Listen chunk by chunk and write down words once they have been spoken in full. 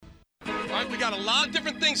All right, we got a lot of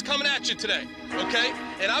different things coming at you today, okay?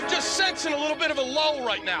 And I'm just sensing a little bit of a lull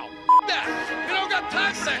right now. That. We don't got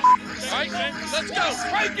time for that. All right, let's go.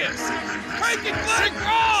 Crank it. Crank it, Glenn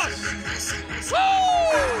Cross.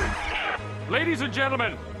 Woo! Ladies and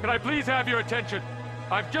gentlemen, can I please have your attention?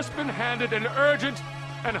 I've just been handed an urgent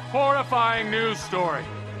and horrifying news story.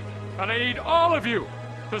 And I need all of you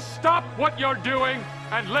to stop what you're doing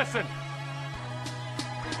and listen.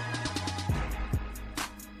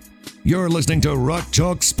 You're listening to Rock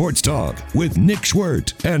Chalk Sports Talk with Nick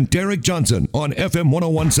Schwert and Derek Johnson on FM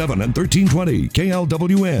 1017 and 1320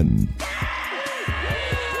 KLWN.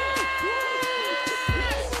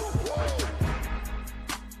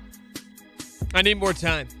 I need more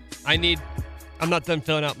time. I'm not done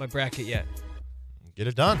filling out my bracket yet. Get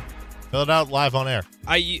it done. Fill it out live on air.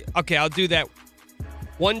 Okay, I'll do that.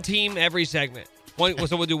 One team every segment.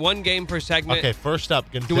 So we'll do one game per segment. Okay, first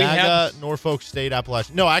up, Gonzaga, Norfolk State,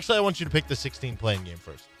 Appalachian. No, actually, I want you to pick the 16 playing game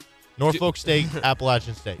first. Norfolk State,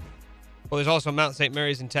 Appalachian State. Well, there's also Mount St.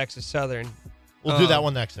 Mary's and Texas Southern. We'll do that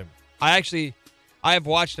one next time. I have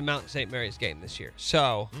watched a Mount St. Mary's game this year,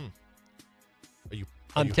 so Are you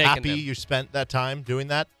taking happy them. you spent that time doing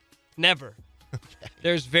that? Never.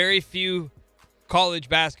 There's very few college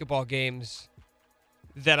basketball games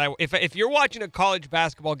that if you're watching a college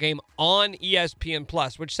basketball game on ESPN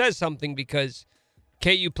Plus, which says something because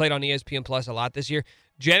KU played on ESPN Plus a lot this year.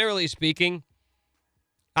 Generally speaking,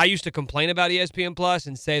 I used to complain about ESPN Plus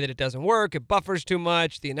and say that it doesn't work, it buffers too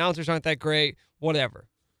much, the announcers aren't that great, whatever.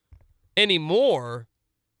 Anymore,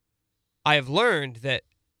 I have learned that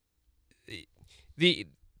the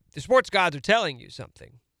sports gods are telling you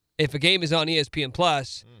something. If a game is on ESPN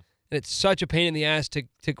Plus and it's such a pain in the ass to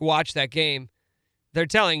watch that game, they're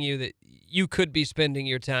telling you that you could be spending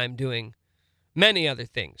your time doing many other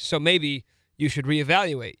things. So maybe you should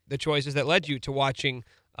reevaluate the choices that led you to watching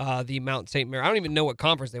the Mount St. Mary. I don't even know what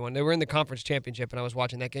conference they won. They were in the conference championship, and I was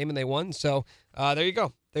watching that game, and they won. So there you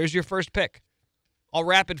go. There's your first pick. I'll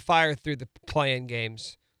rapid fire through the play-in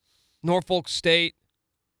games. Norfolk State,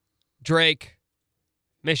 Drake,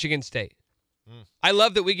 Michigan State. I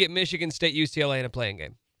love that we get Michigan State, UCLA in a play-in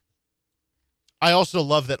game. I also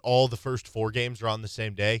love that all the first four games are on the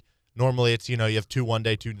same day. Normally it's, you have 2 one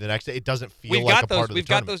day, 2 the next day. It doesn't feel like a part of the tournament. We've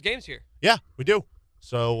got those games here. Yeah, we do.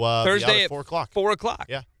 So Thursday at 4 o'clock. 4 o'clock.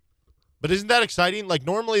 Yeah. But isn't that exciting? Like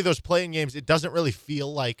normally those playing games, it doesn't really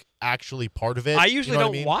feel like actually part of it. I usually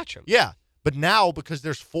don't watch them. Yeah. But now, because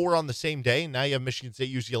there's 4 on the same day, and now you have Michigan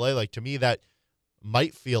State, UCLA, like to me that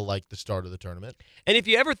might feel like the start of the tournament. And if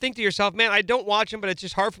you ever think to yourself, man, I don't watch them, but it's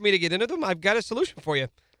just hard for me to get into them, I've got a solution for you.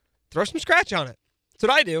 Throw some scratch on it. That's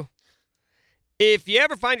what I do. If you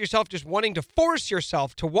ever find yourself just wanting to force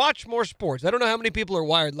yourself to watch more sports, I don't know how many people are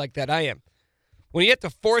wired like that. I am. When you have to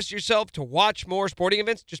force yourself to watch more sporting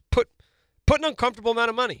events, just put an uncomfortable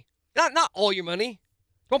amount of money. Not all your money.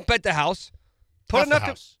 Don't bet the house. Put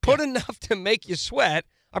enough to make you sweat.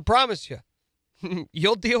 I promise you.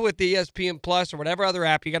 You'll deal with the ESPN Plus or whatever other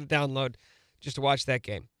app you got to download just to watch that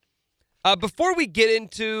game. Before we get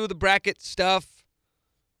into the bracket stuff,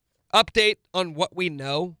 update on what we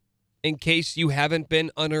know in case you haven't been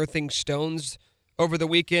unearthing stones over the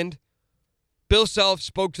weekend. Bill Self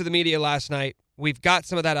spoke to the media last night. We've got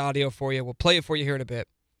some of that audio for you. We'll play it for you here in a bit.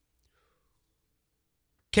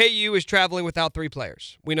 KU is traveling without 3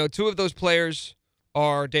 players. We know 2 of those players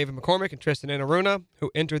are David McCormick and Tristan Enaruna, who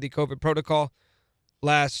entered the COVID protocol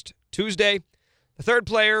last Tuesday. The third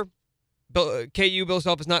player, KU Bill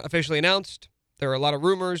Self, is not officially announced. There are a lot of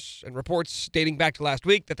rumors and reports dating back to last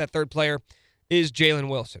week that third player is Jalen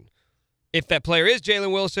Wilson. If that player is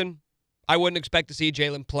Jalen Wilson, I wouldn't expect to see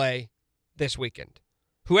Jalen play this weekend.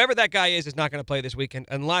 Whoever that guy is not going to play this weekend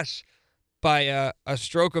unless by a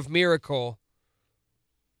stroke of miracle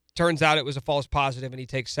turns out it was a false positive and he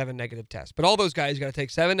takes 7 negative tests. But all those guys got to take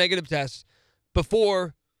 7 negative tests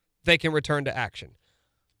before they can return to action.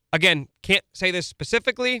 Again, can't say this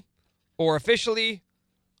specifically or officially.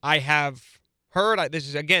 I have heard, this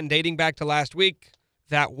is again dating back to last week,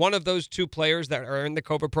 that one of those 2 players that are in the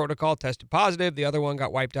COVID protocol tested positive. The other one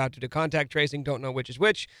got wiped out due to contact tracing. Don't know which is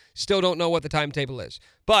which. Still don't know what the timetable is.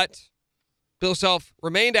 But Bill Self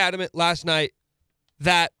remained adamant last night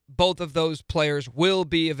that both of those players will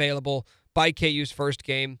be available by KU's first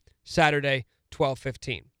game, Saturday,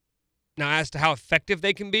 12:15. Now, as to how effective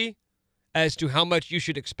they can be, as to how much you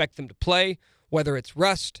should expect them to play, whether it's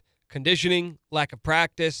rust, conditioning, lack of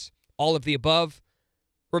practice, all of the above,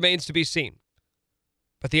 remains to be seen.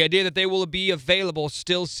 But the idea that they will be available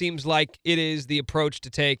still seems like it is the approach to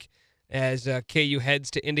take as KU heads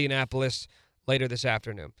to Indianapolis later this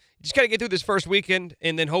afternoon. You just got to get through this first weekend,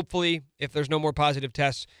 and then hopefully, if there's no more positive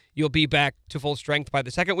tests, you'll be back to full strength by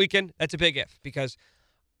the second weekend. That's a big if, because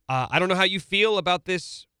I don't know how you feel about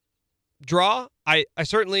this draw. I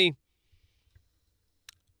certainly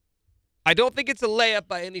don't think it's a layup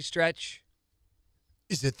by any stretch.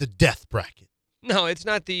 Is it the death bracket? No, it's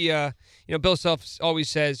not the, Bill Self always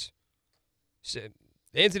says, the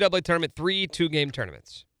NCAA tournament, 3 2-game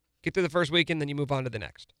tournaments. Get through the first weekend, then you move on to the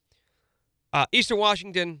next. Eastern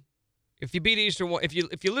Washington, if you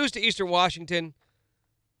lose to Eastern Washington,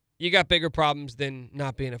 you got bigger problems than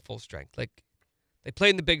not being at full strength. Like, they played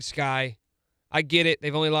in the Big Sky. I get it.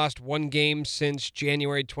 They've only lost 1 game since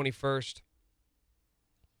January 21st.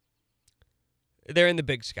 They're in the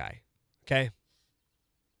Big Sky, okay?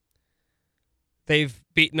 They've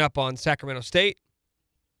beaten up on Sacramento State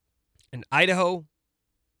and Idaho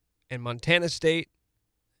and Montana State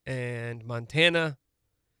and Montana.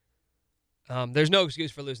 There's no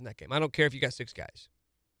excuse for losing that game. I don't care if you got 6 guys.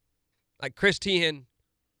 Like, Chris Teahan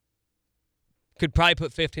could probably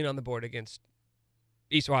put 15 on the board against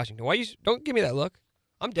East Washington. Don't give me that look.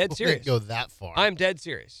 I'm dead serious. Go that far. I'm dead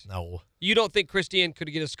serious. No. You don't think Chris Teahan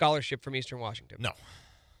could get a scholarship from Eastern Washington? No.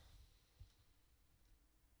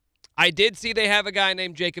 I did see they have a guy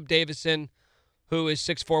named Jacob Davison who is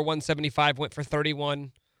 6'4", 175, went for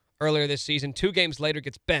 31 earlier this season. 2 games later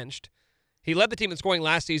gets benched. He led the team in scoring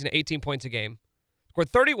last season at 18 points a game.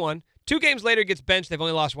 Scored 31. 2 games later gets benched. They've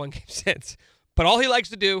only lost 1 game since. But all he likes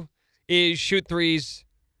to do is shoot threes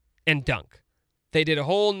and dunk. They did a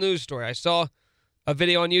whole news story. I saw a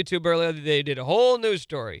video on YouTube earlier. They did a whole news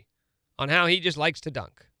story on how he just likes to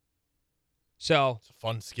dunk. So It's a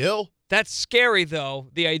fun skill. that's scary, though,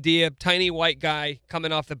 the idea of tiny white guy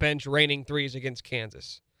coming off the bench raining threes against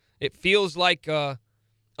Kansas. It feels like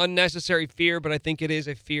unnecessary fear, but I think it is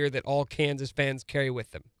a fear that all Kansas fans carry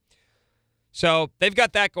with them. So they've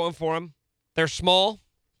got that going for them. They're small.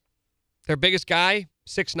 Their biggest guy,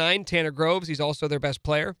 6'9", Tanner Groves. He's also their best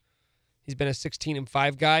player. He's been a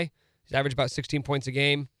 16-5 guy. He's averaged about 16 points a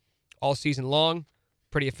game all season long.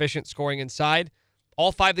 Pretty efficient scoring inside.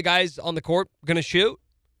 All 5 of the guys on the court going to shoot.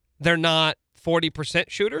 They're not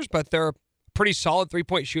 40% shooters, but they're a pretty solid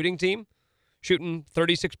three-point shooting team, shooting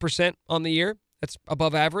 36% on the year. That's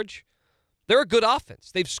above average. They're a good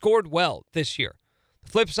offense. They've scored well this year.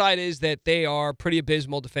 The flip side is that they are pretty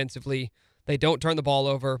abysmal defensively. They don't turn the ball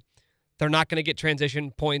over. They're not going to get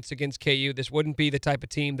transition points against KU. This wouldn't be the type of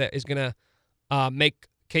team that is going to make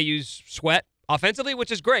KU's sweat offensively,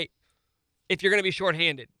 which is great if you're going to be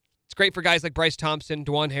shorthanded. It's great for guys like Bryce Thompson,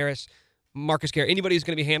 DeJuan Harris, Marcus Garrett. Anybody who's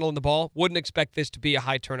going to be handling the ball wouldn't expect this to be a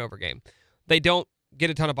high turnover game. They don't get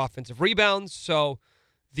a ton of offensive rebounds, so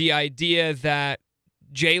the idea that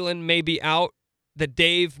Jalen may be out, that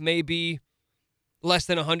Dave may be less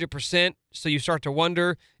than 100%, so you start to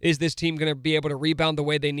wonder, is this team going to be able to rebound the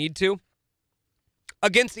way they need to?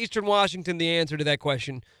 Against Eastern Washington, the answer to that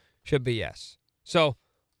question should be yes. So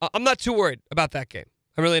I'm not too worried about that game.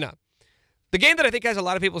 I'm really not. The game that I think has a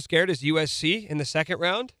lot of people scared is USC in the second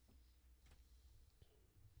round.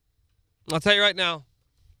 I'll tell you right now,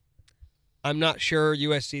 I'm not sure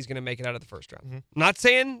USC is going to make it out of the first round. Mm-hmm. Not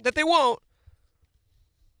saying that they won't,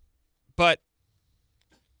 but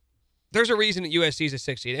there's a reason that USC is a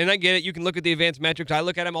 6 seed. And I get it. You can look at the advanced metrics. I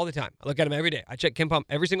look at them all the time. I look at them every day. I check KenPom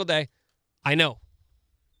every single day. I know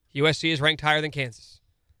USC is ranked higher than Kansas.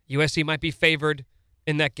 USC might be favored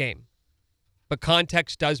in that game, but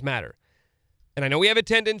context does matter. And I know we have a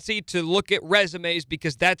tendency to look at resumes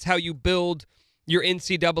because that's how you build your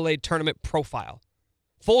NCAA tournament profile.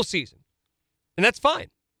 Full season. And that's fine.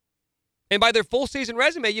 And by their full season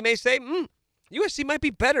resume, you may say, USC might be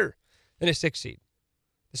better than a 6 seed.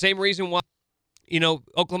 The same reason why,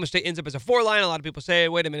 Oklahoma State ends up as a 4 line. A lot of people say,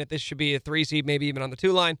 wait a minute, this should be a 3 seed, maybe even on the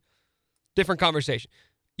 2 line. Different conversation.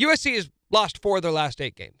 USC has lost 4 of their last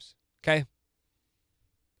 8 games, okay?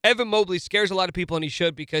 Evan Mobley scares a lot of people, and he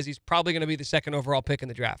should, because he's probably going to be the 2nd overall pick in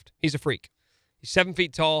the draft. He's a freak. He's 7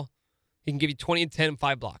 feet tall. He can give you 20 and 10 and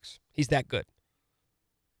 5 blocks. He's that good.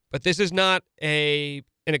 But this is not an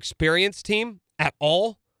experienced team at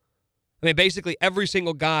all. I mean, basically every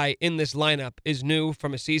single guy in this lineup is new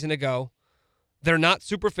from a season ago. They're not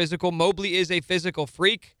super physical. Mobley is a physical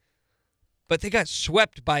freak, but they got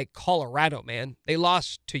swept by Colorado, man. They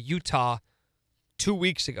lost to Utah 2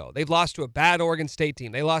 weeks ago. They've lost to a bad Oregon State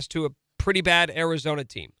team. They lost to a pretty bad Arizona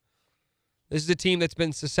team. This is a team that's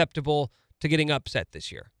been susceptible to getting upset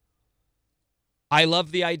this year. I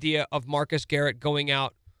love the idea of Marcus Garrett going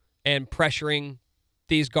out and pressuring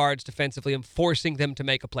these guards defensively and forcing them to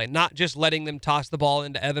make a play, not just letting them toss the ball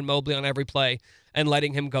into Evan Mobley on every play and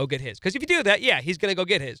letting him go get his. Because if you do that, yeah, he's going to go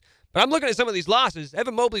get his. But I'm looking at some of these losses.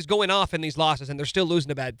 Evan Mobley's going off in these losses, and they're still losing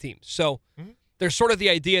to bad teams. So there's sort of the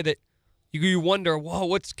idea that you wonder, whoa,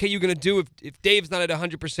 what's KU going to do if Dave's not at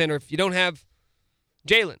 100% or if you don't have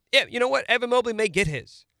Jalen? Yeah, you know what? Evan Mobley may get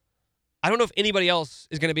his. I don't know if anybody else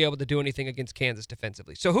is going to be able to do anything against Kansas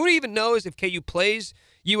defensively. So who even knows if KU plays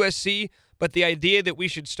USC, but the idea that we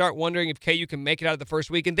should start wondering if KU can make it out of the first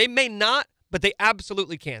weekend, they may not, but they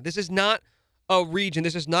absolutely can. This is not a region.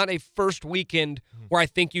 This is not a first weekend where I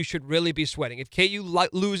think you should really be sweating. If KU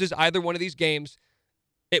loses either one of these games,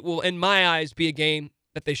 it will, in my eyes, be a game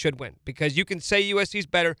that they should win because you can say USC's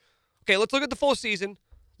better. Okay, let's look at the full season.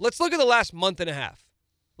 Let's look at the last month and a half.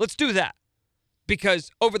 Let's do that because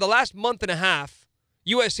over the last month and a half,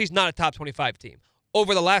 USC's not a top 25 team.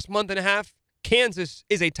 Over the last month and a half, Kansas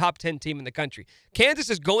is a top 10 team in the country. Kansas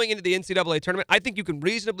is going into the NCAA tournament. I think you can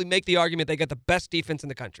reasonably make the argument they got the best defense in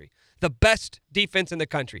the country. The best defense in the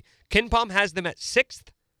country. KenPom has them at 6th,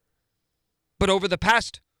 but over the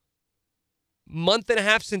past month and a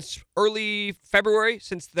half since early February,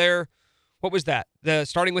 since their, what was that?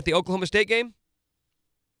 Starting with the Oklahoma State game,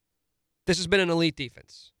 this has been an elite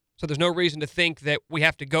defense. So there's no reason to think that we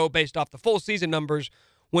have to go based off the full season numbers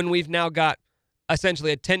when we've now got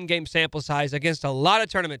essentially a 10-game sample size against a lot of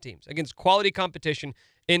tournament teams, against quality competition,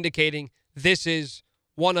 indicating this is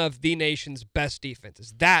one of the nation's best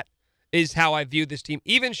defenses. That is how I view this team,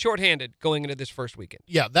 even shorthanded, going into this first weekend.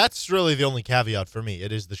 Yeah, that's really the only caveat for me.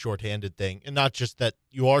 It is the shorthanded thing. And not just that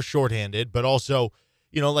you are shorthanded, but also,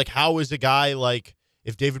 like how is a guy like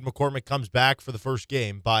if David McCormick comes back for the first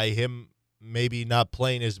game by him maybe not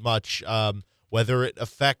playing as much, whether it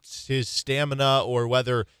affects his stamina or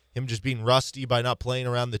whether him just being rusty by not playing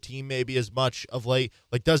around the team maybe as much of late,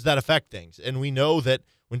 like does that affect things? And we know that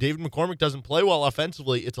when David McCormick doesn't play well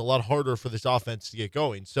offensively, it's a lot harder for this offense to get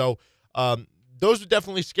going. So those would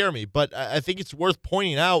definitely scare me. But I think it's worth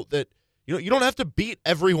pointing out that you don't have to beat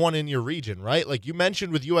everyone in your region, right? Like you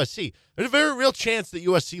mentioned with USC, there's a very real chance that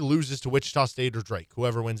USC loses to Wichita State or Drake,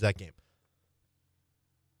 whoever wins that game.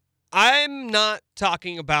 I'm not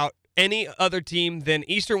talking about any other team than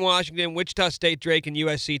Eastern Washington, Wichita State, Drake, and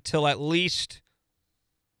USC till at least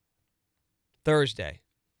Thursday.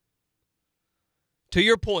 To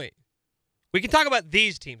your point, we can talk about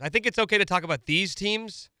these teams. I think it's okay to talk about these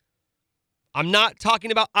teams. I'm not talking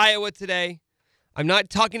about Iowa today. I'm not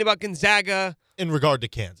talking about Gonzaga. In regard to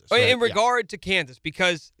Kansas. Right? In regard to Kansas,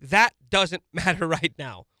 because that doesn't matter right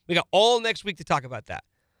now. We got all next week to talk about that.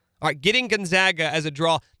 All right, getting Gonzaga as a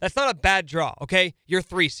draw, that's not a bad draw, okay? You're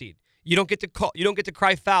 3 seed. You don't get to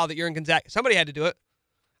cry foul that you're in Gonzaga. Somebody had to do it.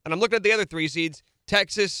 And I'm looking at the other 3 seeds,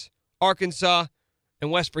 Texas, Arkansas,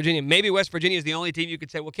 and West Virginia. Maybe West Virginia is the only team you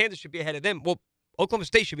could say, well, Kansas should be ahead of them. Well, Oklahoma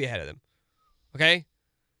State should be ahead of them. Okay?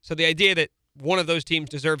 So the idea that one of those teams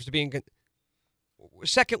deserves to be in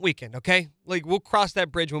second weekend, okay? Like, we'll cross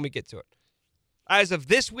that bridge when we get to it. As of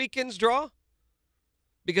this weekend's draw,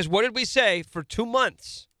 because what did we say for 2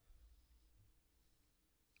 months?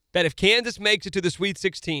 That if Kansas makes it to the Sweet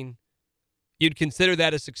 16, you'd consider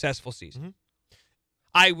that a successful season. Mm-hmm.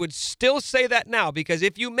 I would still say that now because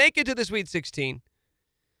if you make it to the Sweet 16, you're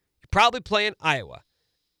probably playing Iowa.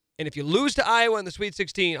 And if you lose to Iowa in the Sweet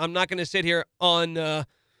 16, I'm not going to sit here on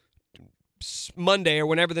Monday or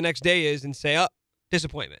whenever the next day is and say, oh,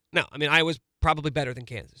 disappointment. No, I mean, Iowa's probably better than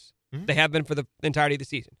Kansas. Mm-hmm. They have been for the entirety of the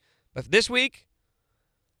season. But this week,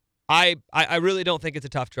 I really don't think it's a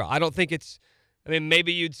tough draw. I don't think it's, I mean,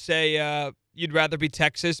 maybe you'd say you'd rather be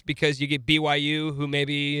Texas because you get BYU, who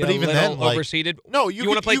maybe a little overseeded. No, you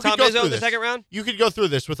want to play Tom Izzo in the second round? You could go through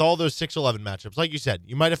this with all those 6-11 matchups. Like you said,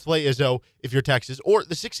 you might have to play Izzo if you're Texas. Or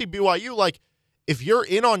the 60 BYU, like, if you're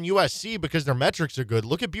in on USC because their metrics are good,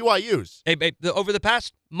 look at BYU's. Hey, over the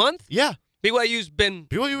past month? Yeah. BYU's been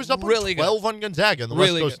BYU's up really 12 on Gonzaga in the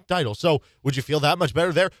West Coast title. So would you feel that much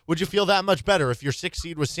better there? Would you feel that much better if your 6th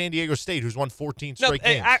seed was San Diego State, who's won 14 straight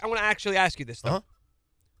games? I want to actually ask you this, though. Uh-huh.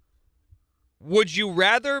 Would you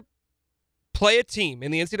rather play a team in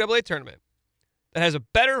the NCAA tournament that has a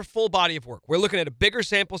better full body of work? We're looking at a bigger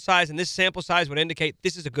sample size, and this sample size would indicate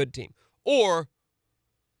this is a good team. Or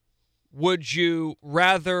would you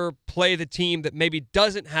rather play the team that maybe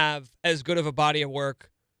doesn't have as good of a body of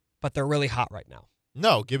work, but they're really hot right now?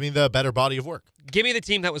 No, give me the better body of work. Give me the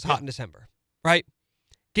team that was hot in December, right?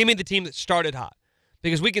 Give me the team that started hot.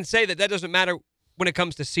 Because we can say that doesn't matter when it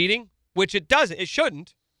comes to seeding, which it doesn't. It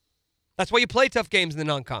shouldn't. That's why you play tough games in the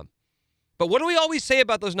non-con. But what do we always say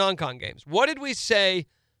about those non-con games? What did we say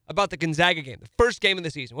about the Gonzaga game, the first game of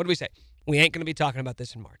the season? What did we say? We ain't going to be talking about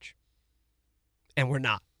this in March. And we're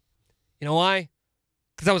not. You know why?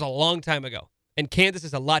 Because that was a long time ago. And Kansas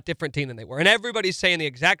is a lot different team than they were. And everybody's saying the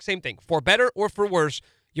exact same thing. For better or for worse,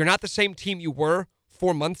 you're not the same team you were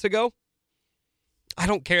 4 months ago, I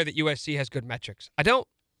don't care that USC has good metrics. I don't.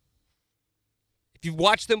 If you've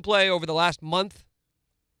watched them play over the last month,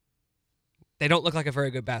 they don't look like a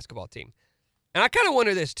very good basketball team. And I kind of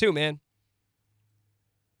wonder this too, man.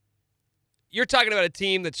 You're talking about a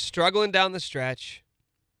team that's struggling down the stretch.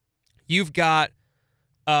 You've got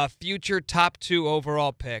a future top 2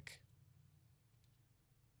 overall pick.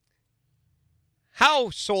 How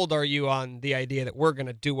sold are you on the idea that we're going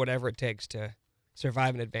to do whatever it takes to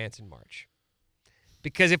survive and advance in March?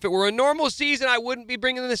 Because if it were a normal season, I wouldn't be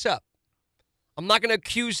bringing this up. I'm not going to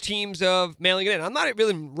accuse teams of mailing it in. I'm not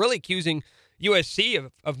really accusing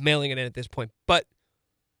USC of mailing it in at this point. But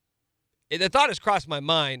the thought has crossed my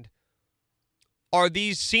mind. Are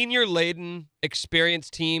these senior-laden,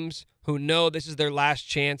 experienced teams who know this is their last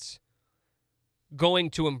chance going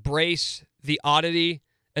to embrace the oddity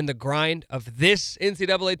and the grind of this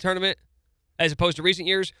NCAA tournament as opposed to recent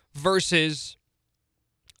years versus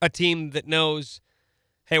a team that knows,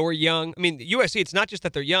 hey, we're young? I mean, USC, it's not just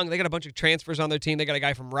that they're young. They got a bunch of transfers on their team. They got a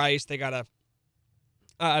guy from Rice. They got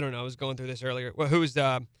I don't know. I was going through this earlier. Well, who's They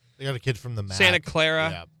got a kid from the MAC. Santa Clara.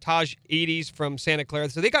 Yeah. Taj Eades from Santa Clara.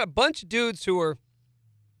 So they got a bunch of dudes who are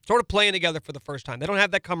sort of playing together for the first time. They don't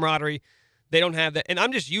have that camaraderie. They don't have that. And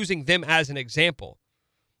I'm just using them as an example.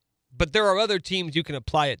 But there are other teams you can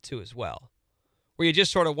apply it to as well, where you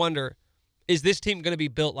just sort of wonder, is this team going to be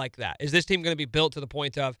built like that? Is this team going to be built to the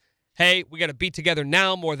point of, hey, we got to be together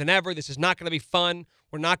now more than ever. This is not going to be fun.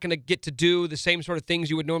 We're not going to get to do the same sort of things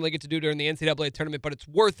you would normally get to do during the NCAA tournament, but it's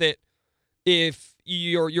worth it if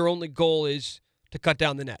your only goal is to cut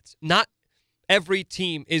down the nets. Not every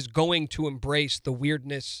team is going to embrace the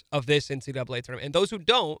weirdness of this NCAA tournament. And those who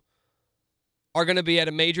don't are going to be at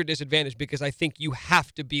a major disadvantage because I think you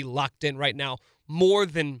have to be locked in right now more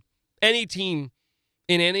than any team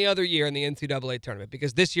in any other year in the NCAA tournament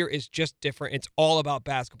because this year is just different. It's all about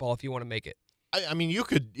basketball if you want to make it. I mean, you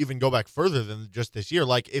could even go back further than just this year.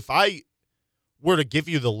 Like, if I were to give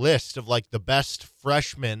you the list of, like, the best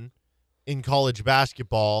freshmen in college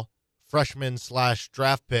basketball,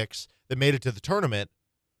 freshmen/draft picks that made it to the tournament,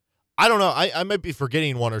 I don't know. I might be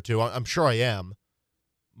forgetting one or two. I'm sure I am.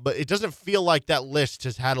 But it doesn't feel like that list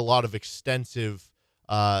has had a lot of extensive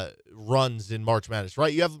runs in March Madness,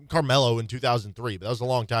 right? You have Carmelo in 2003, but that was a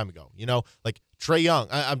long time ago. You know, like Trae Young.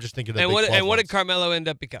 I'm just thinking of the Big 12 what did ones. Carmelo end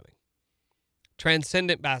up becoming?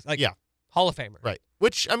 Transcendent basketball. Hall of Famer. Right.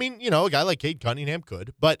 Which, I mean, you know, a guy like Cade Cunningham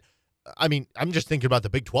could. But, I mean, I'm just thinking about the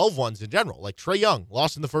Big 12 ones in general. Like Trae Young,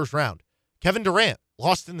 lost in the first round. Kevin Durant,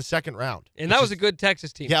 lost in the second round. And that was a good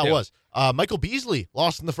Texas team, Yeah, too. it was. Michael Beasley,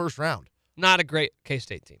 lost in the first round. Not a great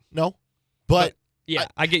K-State team. No. But yeah,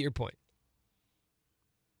 I get your point.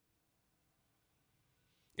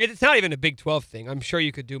 It's not even a Big 12 thing. I'm sure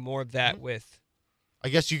you could do more of that with. I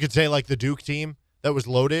guess you could say like the Duke team that was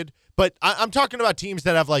loaded. But I'm talking about teams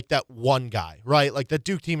that have like that one guy, right? Like the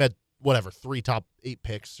Duke team had, whatever, 3 top 8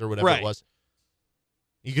 picks or whatever it was.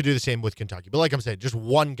 You could do the same with Kentucky. But like I'm saying, just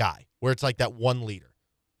one guy where it's like that one leader.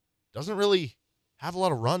 Doesn't really have a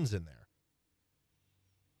lot of runs in there.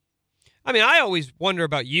 I mean, I always wonder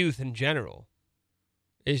about youth in general.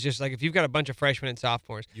 It's just like if you've got a bunch of freshmen and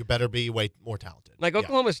sophomores. You better be way more talented. Like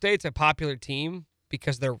Oklahoma State's a popular team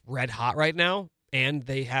because they're red hot right now, and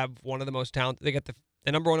they have one of the most talented. They got the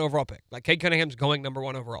number 1 overall pick. Like Cade Cunningham's going number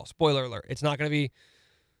 1 overall. Spoiler alert: it's not going to be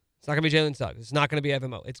Jalen Suggs. It's not going to be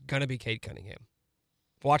Evan Mobley. It's going to be Cade Cunningham.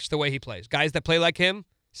 Watch the way he plays. Guys that play like him,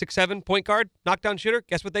 6'7", point guard, knockdown shooter.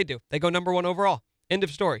 Guess what they do? They go number 1 overall. End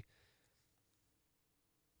of story.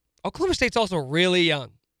 Oklahoma State's also really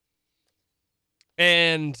young.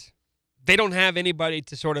 And they don't have anybody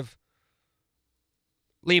to sort of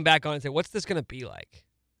lean back on and say, what's this going to be like?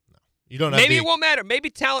 No, you don't have Maybe it won't matter.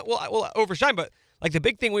 Maybe talent will overshine. But like the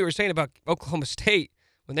big thing we were saying about Oklahoma State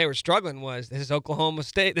when they were struggling was this is Oklahoma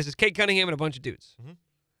State. This is Cade Cunningham and a bunch of dudes. Mm-hmm.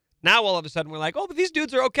 Now all of a sudden we're like, oh, but these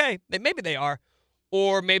dudes are okay. Maybe they are.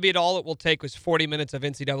 Or maybe it will take was 40 minutes of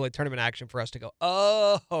NCAA tournament action for us to go,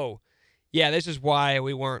 oh, yeah, this is why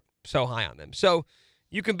we weren't so high on them. So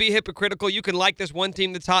you can be hypocritical. You can like this one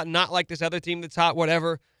team that's hot and not like this other team that's hot,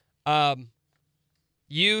 whatever.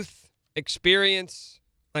 Youth, experience,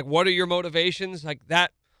 like what are your motivations? Like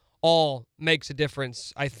that all makes a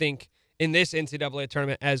difference, I think, in this NCAA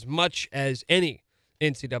tournament as much as any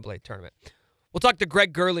NCAA tournament. We'll talk to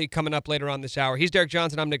Greg Gurley coming up later on this hour. He's Derek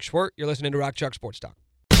Johnson. I'm Nick Schwerdt. You're listening to Rock Chalk Sports Talk.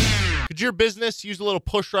 Could your business use a little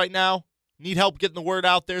push right now? Need help getting the word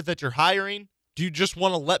out there that you're hiring? Do you just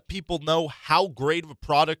want to let people know how great of a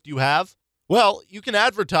product you have? Well, you can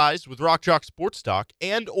advertise with Rock Chalk Sports Talk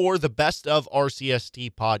and or the Best of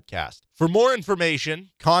RCST podcast. For more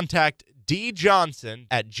information, contact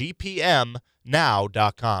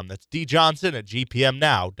djohnson@gpmnow.com. That's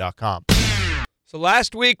djohnson@gpmnow.com. So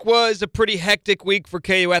last week was a pretty hectic week for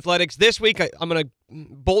KU athletics. This week, I'm going to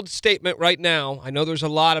bold statement right now. I know there's a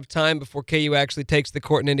lot of time before KU actually takes the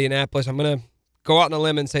court in Indianapolis. I'm going to go out on a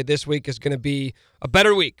limb and say this week is going to be a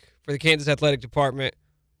better week for the Kansas Athletic Department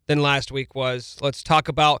than last week was. Let's talk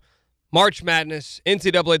about March Madness,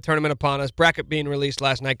 NCAA tournament upon us, bracket being released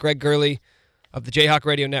last night. Greg Gurley of the Jayhawk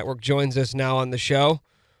Radio Network joins us now on the show.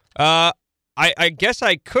 I guess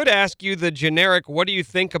I could ask you the generic, what do you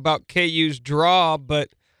think about KU's draw? But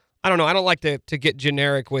I don't know. I don't like to get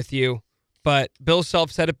generic with you. But Bill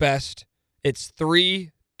Self said it best. It's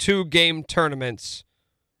 3 two-game tournaments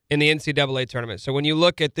in the NCAA tournament. So when you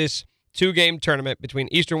look at this two-game tournament between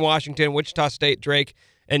Eastern Washington, Wichita State, Drake,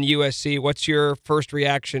 and USC, what's your first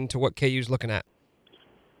reaction to what KU's looking at?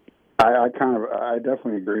 I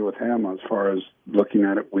definitely agree with him as far as looking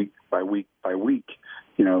at it week by week by week.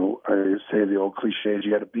 You know, I say the old cliches,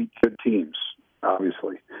 you got to beat good teams,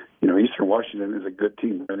 obviously. You know, Eastern Washington is a good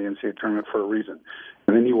team in the NCAA tournament for a reason.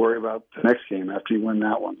 And then you worry about the next game after you win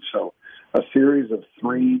that one. So a series of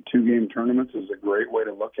 3 two-game tournaments is a great way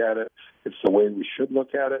to look at it. It's the way we should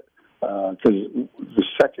look at it, because the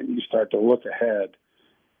second you start to look ahead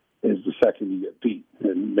is the second you get beat.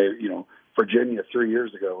 And, Virginia 3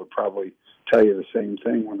 years ago would probably tell you the same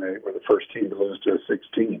thing when they were the first team to lose to a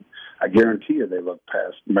 16. I guarantee you they look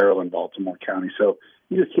past Maryland, Baltimore County. So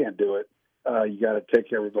you just can't do it. You got to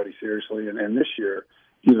take everybody seriously. And this year,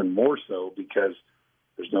 even more so, because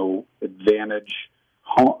there's no advantage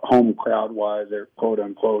home crowd-wise, or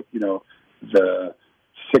quote-unquote, the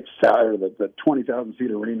 6,000 or the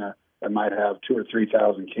 20,000-seat arena that might have 2,000 or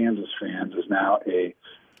 3,000 Kansas fans is now a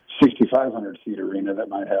 6,500-seat arena that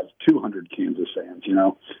might have 200 Kansas fans,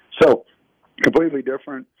 So completely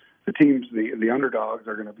different. The teams, the underdogs,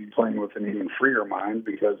 are going to be playing with an even freer mind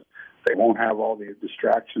because they won't have all the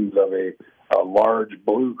distractions of a large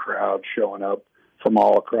blue crowd showing up from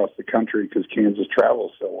all across the country because Kansas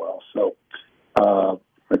travels so well. So,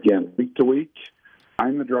 again, week to week,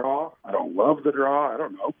 I'm the draw. I don't love the draw. I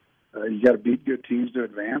don't know. You got to beat good teams to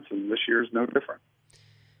advance, and this year's no different.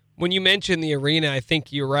 When you mention the arena, I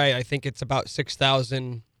think you're right. I think it's about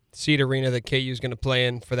 6,000-seat arena that KU is going to play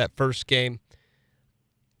in for that first game.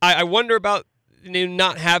 I wonder about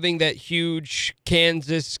not having that huge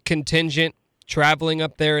Kansas contingent traveling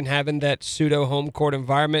up there and having that pseudo home court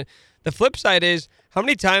environment. The flip side is, how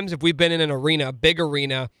many times have we been in an arena, a big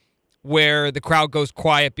arena, where the crowd goes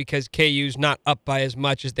quiet because KU's not up by as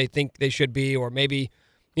much as they think they should be, or maybe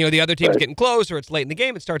the other team's getting close, or it's late in the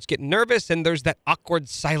game, it starts getting nervous, and there's that awkward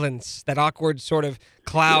silence, that awkward sort of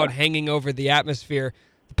cloud hanging over the atmosphere.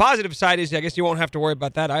 The positive side is, I guess you won't have to worry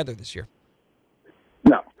about that either this year.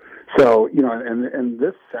 No. So, and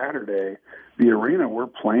this Saturday, the arena we're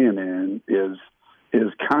playing in is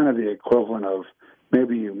kind of the equivalent of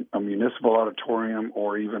maybe a municipal auditorium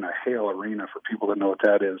or even a Hale Arena, for people that know what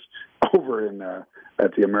that is, over in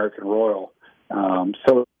at the American Royal.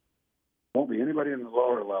 So won't be anybody in the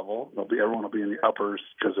lower level. Everyone will be in the uppers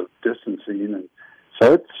because of distancing, and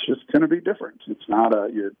so it's just going to be different. It's not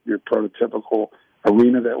your prototypical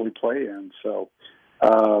arena that we play in. So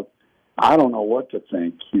I don't know what to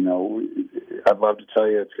think. I'd love to tell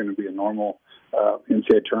you it's going to be a normal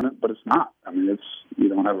NCAA tournament, but it's not. I mean, you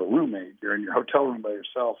don't have a roommate. You're in your hotel room by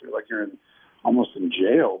yourself. You're almost in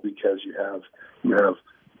jail because you have your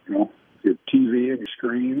TV and your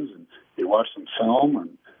screens, and you watch some film,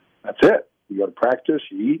 and that's it. You go to practice,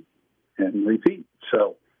 you eat, and repeat.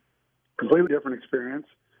 So, completely different experience.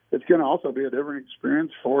 It's going to also be a different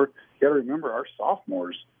experience you got to remember, our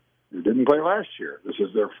sophomores who didn't play last year. This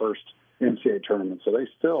is their first NCAA tournament. So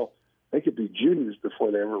they could be juniors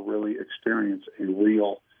before they ever really experience a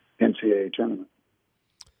real NCAA tournament.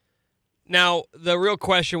 Now, the real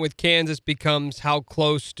question with Kansas becomes, how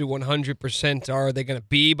close to 100% are they going to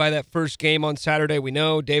be by that first game on Saturday? We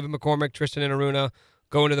know David McCormick, Tristan Enaruna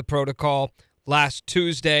go into the protocol last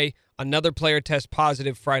Tuesday. Another player tests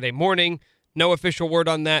positive Friday morning. No official word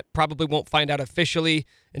on that. Probably won't find out officially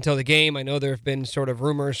until the game. I know there have been sort of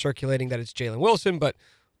rumors circulating that it's Jalen Wilson, but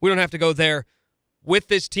we don't have to go there. With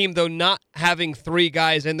this team, though, not having 3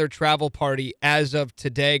 guys in their travel party as of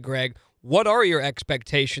today, Greg, what are your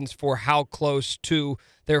expectations for how close to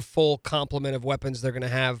their full complement of weapons they're going to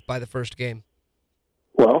have by the first game?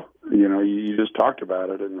 Well, you just talked about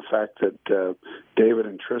it, and the fact that David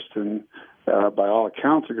and Tristan, by all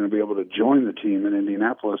accounts, are going to be able to join the team in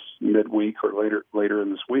Indianapolis midweek or later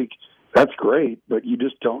in this week. That's great, but you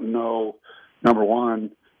just don't know, number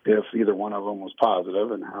one, if either one of them was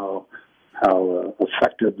positive and how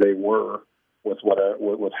effective they were with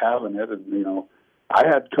with having it. And I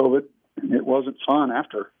had COVID, and it wasn't fun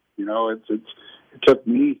after. It took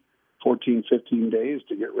me 14, 15 days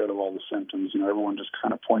to get rid of all the symptoms. Everyone just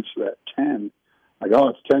kind of points to that 10, like, oh,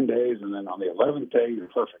 it's 10 days, and then on the 11th day you're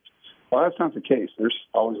perfect. Well, that's not the case. There's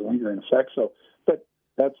always lingering effects. So, but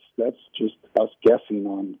that's just us guessing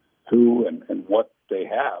on who and what they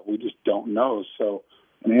have. We just don't know. So,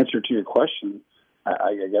 in answer to your question,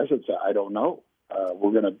 I guess it's I don't know.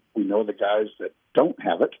 We know the guys that don't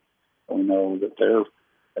have it. We know that they're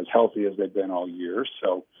as healthy as they've been all year.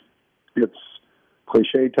 So it's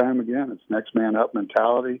cliche time again. It's next man up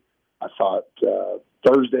mentality. I thought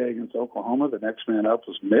Thursday against Oklahoma, the next man up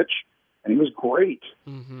was Mitch, and he was great.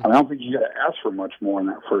 Mm-hmm. I don't think you got to ask for much more in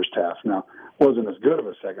that first half. Now, it wasn't as good of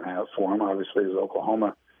a second half for him, obviously, as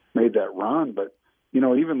Oklahoma made that run. But,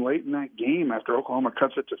 even late in that game, after Oklahoma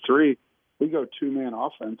cuts it to 3, we go two-man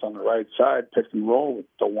offense on the right side, pick and roll with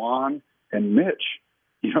DeJuan and Mitch.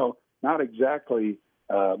 Not exactly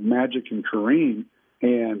Magic and Kareem.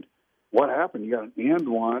 And what happened? You got an and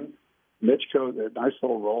one. Mitch goes a nice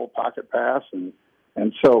little roll, pocket pass. And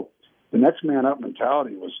so the next man up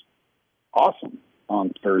mentality was awesome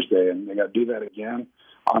on Thursday. And they got to do that again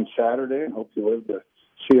on Saturday and hope you live to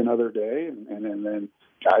see another day. And then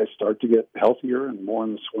guys start to get healthier and more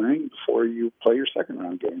in the swing before you play your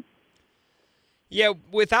second-round game. Yeah,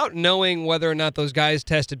 without knowing whether or not those guys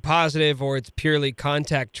tested positive or it's purely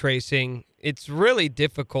contact tracing, it's really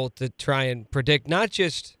difficult to try and predict not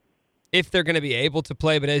just if they're going to be able to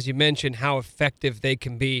play, but as you mentioned, how effective they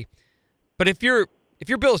can be. But if you're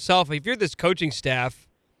Bill Self, if you're this coaching staff,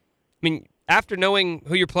 I mean, after knowing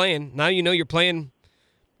who you're playing, now you're playing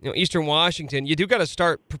Eastern Washington, you do got to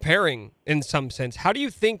start preparing in some sense. How do you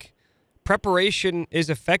think preparation is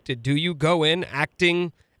affected? Do you go in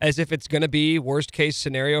acting as if it's going to be worst-case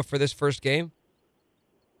scenario for this first game?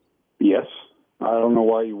 Yes. I don't know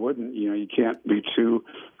why you wouldn't. You can't be too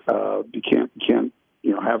you can't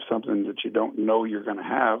have something that you don't know you're going to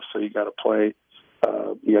have, so you got to play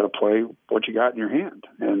what you got in your hand.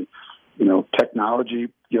 And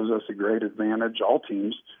technology gives us a great advantage, all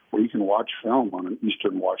teams, where you can watch film on an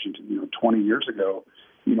Eastern Washington. 20 years ago,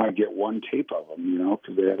 you might get one tape of them,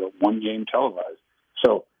 because they had a one game televised.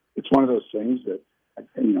 So it's one of those things that,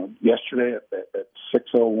 yesterday at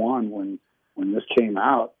 6:01 when this came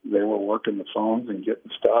out, they were working the phones and getting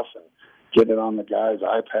stuff and getting it on the guys'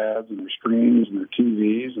 iPads and their screens and their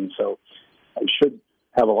TVs. And so you should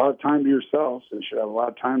have a lot of time to yourself. So you should have a lot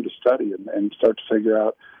of time to study and start to figure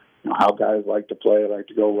out how guys like to play, like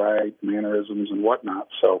to go right, mannerisms and whatnot.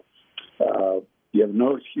 So you have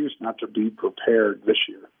no excuse not to be prepared this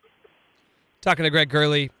year. Talking to Greg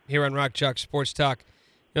Gurley here on Rock Chalk Sports Talk.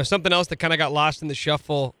 Something else that kind of got lost in the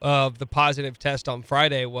shuffle of the positive test on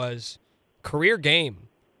Friday was career game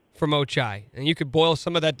from Ochai. And you could boil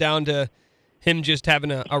some of that down to him just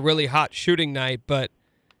having a really hot shooting night. But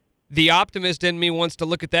the optimist in me wants to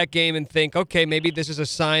look at that game and think, okay, maybe this is a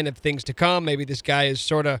sign of things to come. Maybe this guy is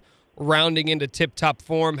sort of rounding into tip-top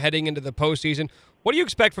form heading into the postseason. What do you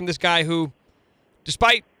expect from this guy who,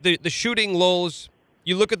 despite the shooting lulls,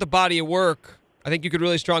 you look at the body of work, I think you could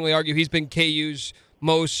really strongly argue he's been KU's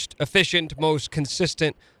most efficient, most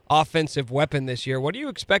consistent offensive weapon this year. What do you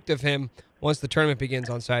expect of him once the tournament begins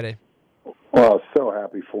on Saturday? Well, I was so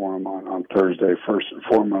happy for him on Thursday, first and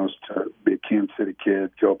foremost, to be a Kansas City kid,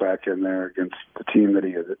 go back in there against the team that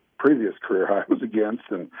he had previous career high was against,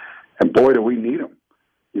 and boy, do we need him.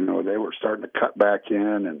 They were starting to cut back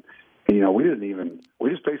in, and we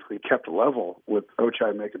just basically kept level with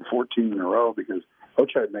Ochai making 14 in a row because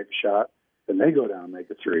Ochai would make a shot, and they go down and make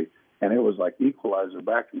a three. And it was like equalizer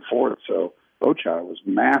back and forth. So Ochai was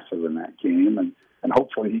massive in that game, and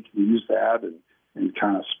hopefully he can use that and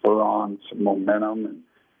kind of spur on some momentum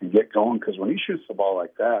and get going. Because when he shoots the ball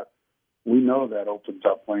like that, we know that opens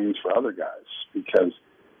up lanes for other guys because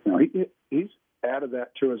he's added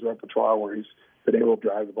that to his repertoire where he's been able to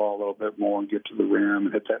drive the ball a little bit more and get to the rim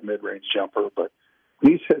and hit that mid-range jumper. But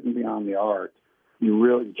when he's hitting beyond the arc,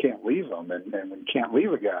 you can't leave him. And when you can't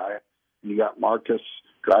leave a guy, you got Marcus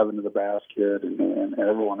driving to the basket and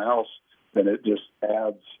everyone else, then it just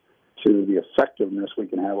adds to the effectiveness we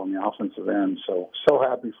can have on the offensive end. So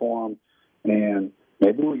happy for him. And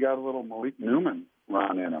maybe we got a little Malik Newman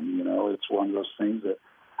run in him. It's one of those things that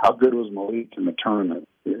how good was Malik in the tournament,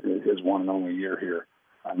 his one and only year here.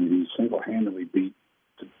 I mean, he single-handedly beat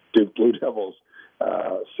the Duke Blue Devils.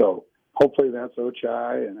 So hopefully that's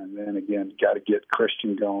Ochai. And then, again, got to get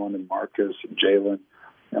Christian going and Marcus and Jalen.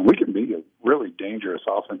 And we can be a really dangerous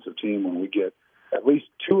offensive team when we get at least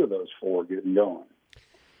two of those four getting going.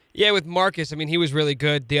 Yeah, with Marcus, I mean, he was really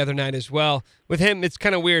good the other night as well. With him, it's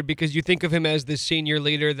kind of weird because you think of him as the senior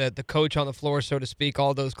leader, the coach on the floor, so to speak,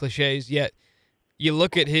 all those cliches, yet you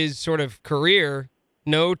look at his sort of career,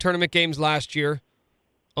 no tournament games last year,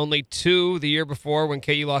 only 2 the year before when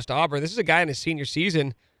KU lost to Auburn. This is a guy in his senior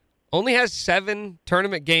season, only has 7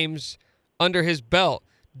 tournament games under his belt.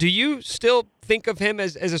 Do you still think of him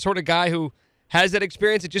as a sort of guy who has that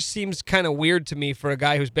experience? It just seems kind of weird to me for a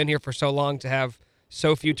guy who's been here for so long to have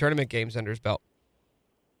so few tournament games under his belt.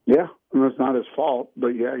 Yeah, and that's not his fault,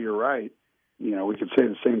 but yeah, you're right. You know, we could say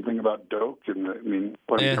the same thing about Doak, and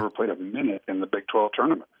he never played a minute in the Big 12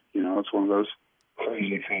 tournament. You know, it's one of those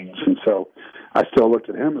crazy things. And so I still looked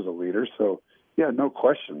at him as a leader. So, yeah, no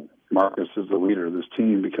question, Marcus is the leader of this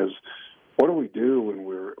team, because what do we do when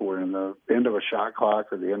we're in the end of a shot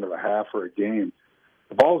clock or the end of a half or a game?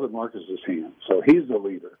 The ball's in Marcus's hand, so he's the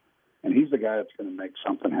leader, and he's the guy that's going to make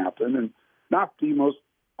something happen. And not the most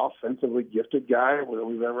offensively gifted guy that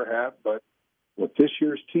we've ever had, but with this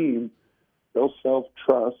year's team, they'll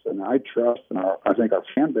self-trust, and I trust, and I think our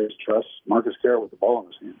fan base trusts Marcus Garrett with the ball in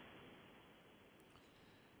his hand.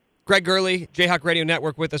 Greg Gurley, Jayhawk Radio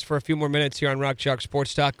Network, with us for a few more minutes here on Rock Chalk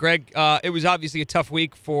Sports Talk. Greg, it was obviously a tough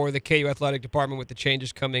week for the KU athletic department with the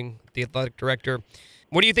changes coming, the athletic director.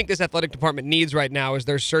 What do you think this athletic department needs right now as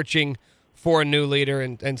they're searching for a new leader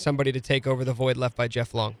and somebody to take over the void left by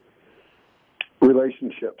Jeff Long?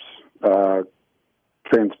 Relationships,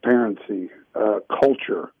 transparency,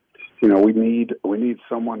 culture. You know, we need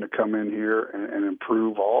someone to come in here and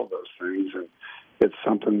improve all of those things, and it's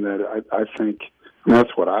something that I think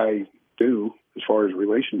that's what I do as far as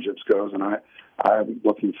relationships goes, and I'm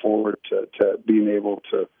looking forward to being able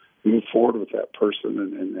to move forward with that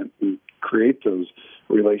person and create those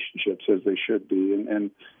relationships as they should be,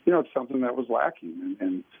 and you know, it's something that was lacking,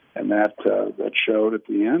 and that showed at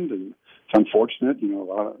the end, and it's unfortunate. You know, a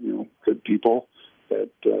lot of good people that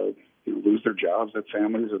lose their jobs, their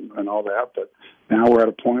families, and all that. But now we're at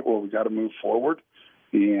a point where we got to move forward.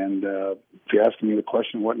 And if you're asking me the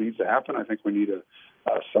question, what needs to happen, I think we need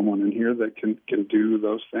someone in here that can do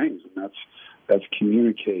those things, and that's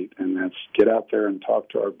communicate, and that's get out there and talk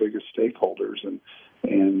to our biggest stakeholders, and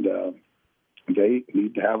they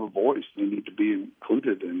need to have a voice. They need to be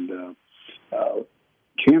included. And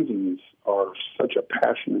Kansans are such a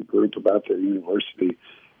passionate group about their university,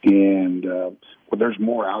 and there's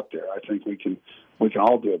more out there. I think we can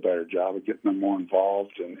all do a better job of getting them more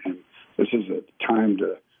involved, and this is a time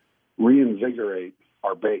to reinvigorate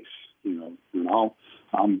our base. You know,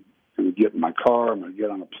 I'm going to get in my car. I'm going to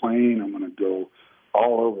get on a plane. I'm going to go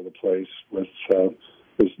all over the place with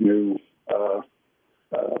this new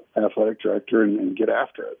athletic director and get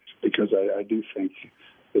after it, because I do think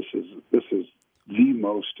this is the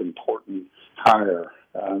most important hire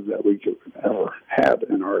that we could ever have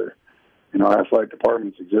in our athletic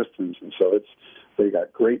department's existence. And so they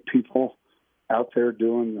got great people out there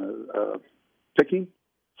doing the picking,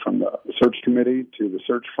 from the search committee to the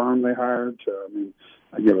search firm they hired.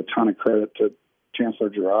 I give a ton of credit to Chancellor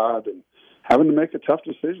Girard and having to make a tough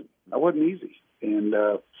decision. That wasn't easy, and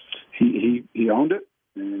he owned it,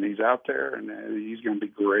 and he's out there, and he's going to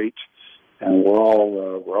be great. And we're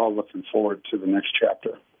all looking forward to the next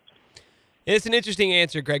chapter. It's an interesting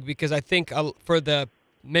answer, Greg, because I think for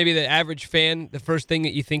maybe the average fan, the first thing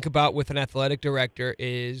that you think about with an athletic director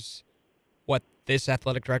is what this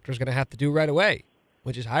athletic director is going to have to do right away,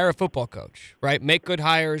 which is hire a football coach, right? Make good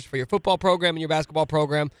hires for your football program and your basketball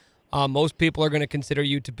program. Most people are going to consider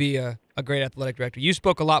you to be a great athletic director. You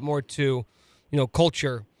spoke a lot more to,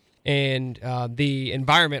 culture and the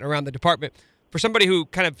environment around the department. For somebody who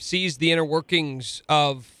kind of sees the inner workings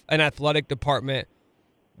of an athletic department,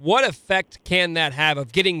 what effect can that have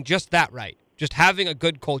of getting just that right? Just having a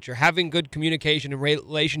good culture, having good communication and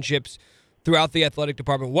relationships throughout the athletic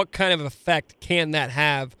department. What kind of effect can that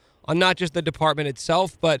have on not just the department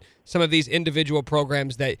itself, but some of these individual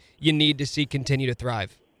programs that you need to see continue to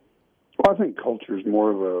thrive? Well, I think culture is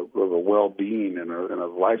more of a well-being and a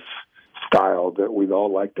lifestyle that we'd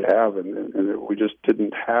all like to have, and we just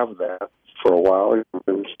didn't have that for a while. It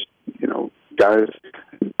was, guys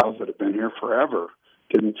and gals that have been here forever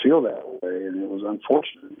didn't feel that way, and it was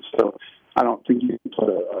unfortunate. So I don't think you can put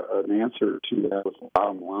an answer to that with a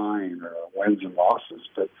bottom line or wins and losses,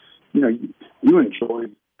 but you enjoy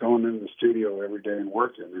going into the studio every day and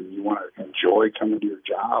working, and you want to enjoy coming to your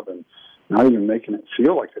job and not even making it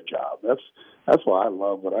feel like a job. That's why I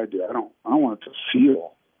love what I do. I don't want it to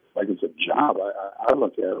feel like it's a job. I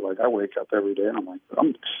look at it like I wake up every day and I'm like,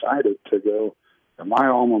 I'm excited to go to my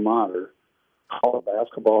alma mater, call a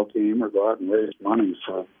basketball game, or go out and raise money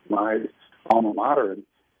for my alma mater.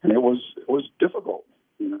 And it was difficult.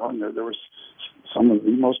 And there was some of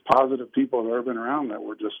the most positive people that I've ever been around that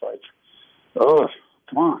were just like, oh,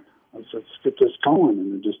 come on, let's get this going.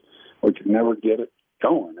 And we could never get it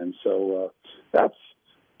going. And so that's,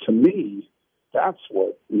 to me, that's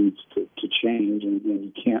what needs to change. And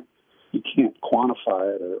again, you can't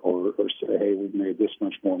quantify it or say, hey, we've made this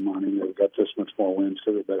much more money, or we've got this much more wins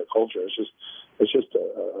because of better culture. It's just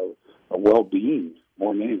a well-being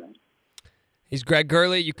more than anything. He's Greg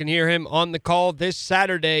Gurley. You can hear him on the call this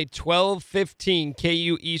Saturday, 12:15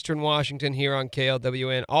 KU Eastern Washington here on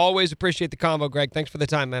KLWN. Always appreciate the convo, Greg. Thanks for the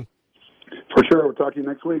time, man. For sure. We'll talk to you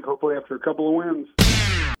next week, hopefully after a couple of wins.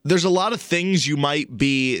 There's a lot of things you might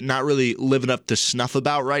be not really living up to snuff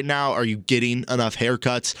about right now. Are you getting enough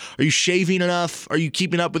haircuts? Are you shaving enough? Are you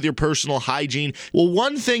keeping up with your personal hygiene? Well,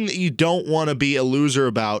 one thing that you don't want to be a loser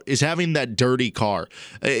about is having that dirty car.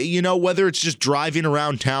 Whether it's just driving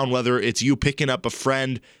around town, whether it's you picking up a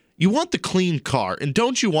friend, you want the clean car. And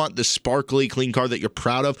don't you want the sparkly clean car that you're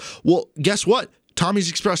proud of? Well, guess what? Tommy's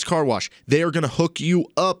Express Car Wash. They are going to hook you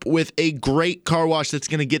up with a great car wash that's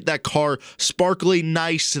going to get that car sparkly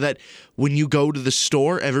nice so that when you go to the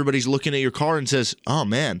store, everybody's looking at your car and says, oh,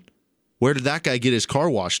 man, where did that guy get his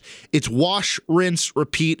car washed? It's wash, rinse,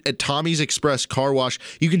 repeat at Tommy's Express Car Wash.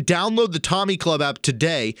 You can download the Tommy Club app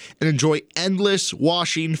today and enjoy endless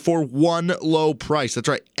washing for one low price. That's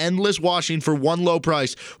right, endless washing for one low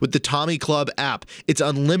price with the Tommy Club app. It's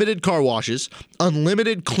unlimited car washes,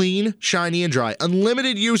 unlimited clean, shiny, and dry,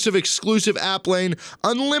 unlimited use of exclusive app lane,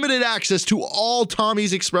 unlimited access to all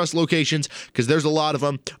Tommy's Express locations, because there's a lot of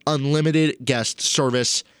them, unlimited guest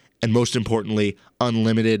service, and most importantly,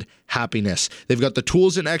 unlimited happiness. They've got the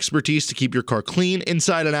tools and expertise to keep your car clean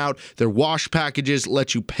inside and out. Their wash packages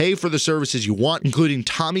let you pay for the services you want, including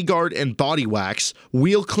Tommy Guard and body wax,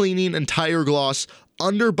 wheel cleaning and tire gloss,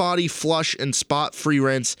 underbody flush and spot free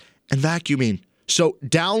rinse, and vacuuming. So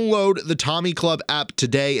download the Tommy Club app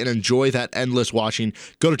today and enjoy that endless washing.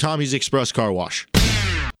 Go to Tommy's Express Car Wash.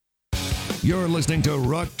 You're listening to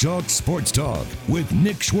Rock Chalk Sports Talk with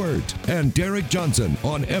Nick Schwert and Derek Johnson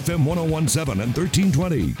on FM 1017 and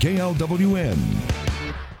 1320 KLWN.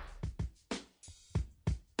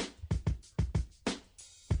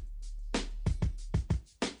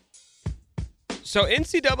 So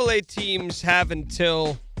NCAA teams have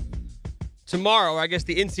until tomorrow, I guess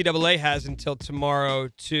the NCAA has until tomorrow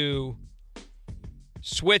to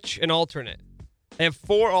switch an alternate. They have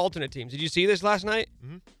 4 alternate teams. Did you see this last night?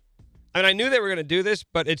 Mm-hmm. I mean, I knew they were going to do this,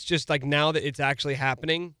 but it's just like now that it's actually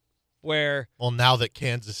happening where... Well, now that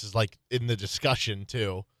Kansas is like in the discussion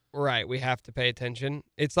too. Right, we have to pay attention.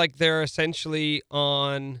 It's like they're essentially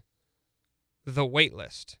on the wait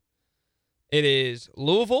list. It is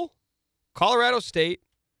Louisville, Colorado State,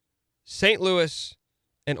 St. Louis,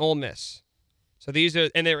 and Ole Miss. So these are,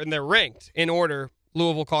 and they're ranked in order: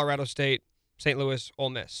 Louisville, Colorado State, St. Louis, Ole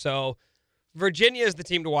Miss. So Virginia is the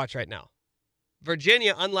team to watch right now.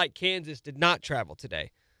 Virginia, unlike Kansas, did not travel today.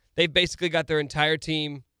 They've basically got their entire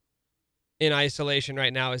team in isolation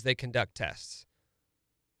right now as they conduct tests.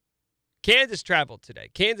 Kansas traveled today.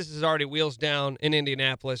 Kansas is already wheels down in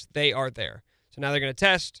Indianapolis. They are there. So now they're going to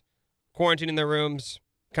test, quarantine in their rooms,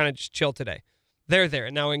 kind of just chill today. They're there.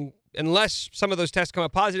 And now, unless some of those tests come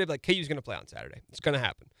up positive, like KU's going to play on Saturday. It's going to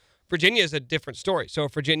happen. Virginia is a different story. So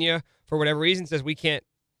if Virginia, for whatever reason, says we can't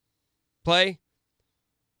play,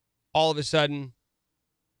 all of a sudden,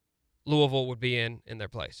 Louisville would be in their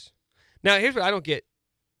place. Now, here's what I don't get.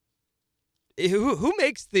 Who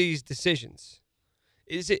makes these decisions?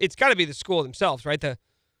 It's got to be the school themselves, right?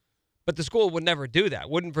 But the school would never do that.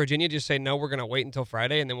 Wouldn't Virginia just say, no, we're going to wait until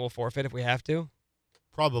Friday, and then we'll forfeit if we have to?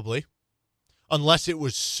 Probably. Unless it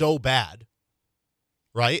was so bad,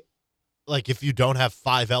 right? Like if you don't have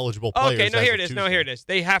 5 eligible players. Okay, here it is. No, here it is.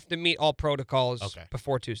 They have to meet all protocols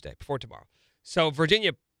before Tuesday, before tomorrow. So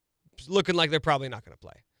Virginia looking like they're probably not going to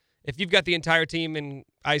play. If you've got the entire team in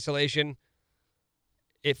isolation,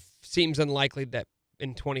 it seems unlikely that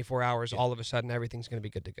in 24 hours, all of a sudden, everything's going to be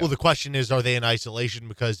good to go. Well, the question is, are they in isolation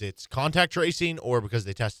because it's contact tracing or because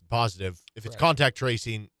they tested positive? If it's contact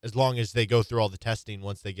tracing, as long as they go through all the testing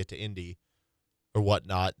once they get to Indy or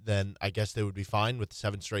whatnot, then I guess they would be fine with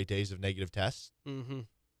 7 straight days of negative tests. Mm-hmm.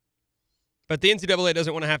 But the NCAA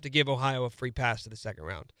doesn't want to have to give Ohio a free pass to the second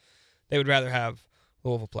round. They would rather have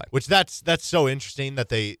Louisville play. Which that's so interesting that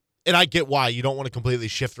they – and I get why. You don't want to completely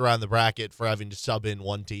shift around the bracket for having to sub in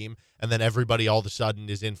one team, and then everybody all of a sudden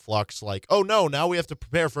is in flux like, oh, no, now we have to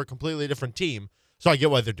prepare for a completely different team. So I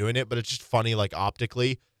get why they're doing it, but it's just funny, like,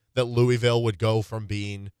 optically, that Louisville would go from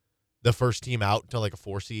being the first team out to, like, a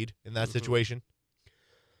 4 seed in that situation.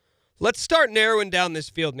 Let's start narrowing down this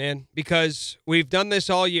field, man, because we've done this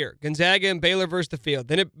all year. Gonzaga and Baylor versus the field.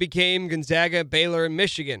 Then it became Gonzaga, Baylor, and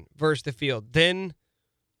Michigan versus the field. Then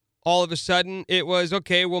all of a sudden it was,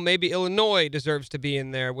 okay, well, maybe Illinois deserves to be in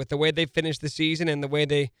there with the way they finished the season and the way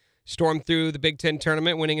they stormed through the Big Ten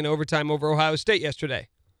tournament, winning in overtime over Ohio State yesterday.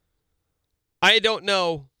 I don't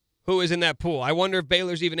know who is in that pool. I wonder if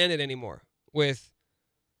Baylor's even in it anymore, with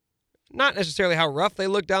not necessarily how rough they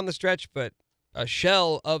look down the stretch, but a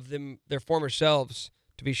shell of them, their former selves,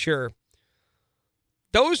 to be sure.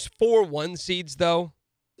 Those 4-1 seeds, though,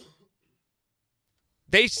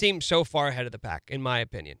 they seem so far ahead of the pack, in my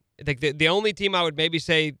opinion. I think the only team I would maybe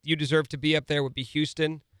say you deserve to be up there would be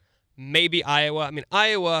Houston, maybe Iowa. I mean,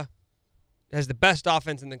 Iowa has the best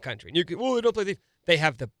offense in the country. And you can, they don't play. They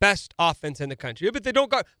have the best offense in the country, but they don't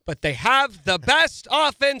go. But they have the best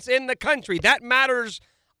offense in the country. That matters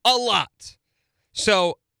a lot.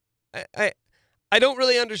 So, I don't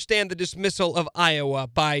really understand the dismissal of Iowa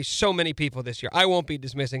by so many people this year. I won't be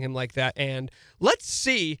dismissing him like that. And let's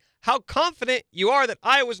see how confident you are that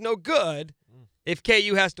Iowa's no good if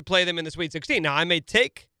KU has to play them in the Sweet 16. Now, I may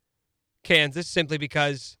take Kansas simply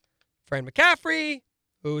because Fran McCaffrey,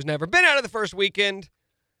 who's never been out of the first weekend,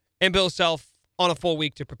 and Bill Self on a full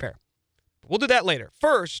week to prepare. We'll do that later.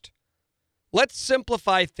 First, let's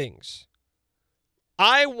simplify things.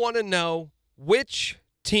 I want to know which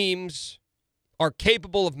teams are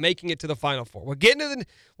capable of making it to the Final Four. We'll get into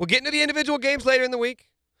the individual games later in the week.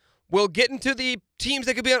 We'll get into the teams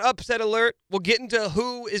that could be on upset alert. We'll get into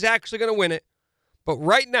who is actually going to win it. But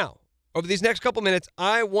right now, over these next couple minutes,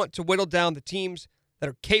 I want to whittle down the teams that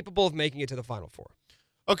are capable of making it to the Final Four.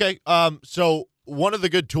 Okay, so one of the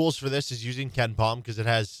good tools for this is using KenPom because it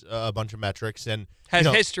has a bunch of metrics and has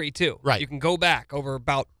history too. Right. You can go back over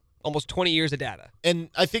about almost 20 years of data.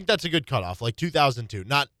 And I think that's a good cutoff, like 2002.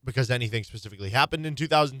 Not because anything specifically happened in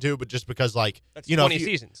 2002, but just because, like, that's 20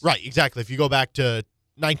 seasons. Right, exactly. If you go back to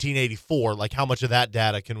 1984, like, how much of that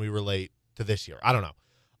data can we relate to this year? I don't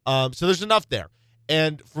know. So there's enough there.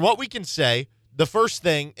 And from what we can say, the first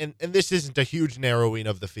thing, and this isn't a huge narrowing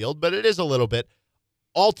of the field, but it is a little bit,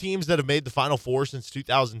 all teams that have made the Final Four since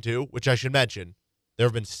 2002, which I should mention, there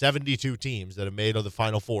have been 72 teams that have made the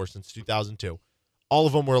Final Four since 2002. All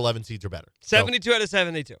of them were 11 seeds or better. 72 out of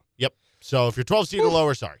 72. Yep. So if you're 12 seed or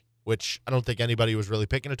lower, sorry. Which I don't think anybody was really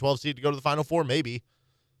picking a 12 seed to go to the Final Four, maybe.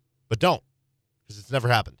 But don't, because it's never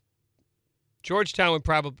happened. Georgetown would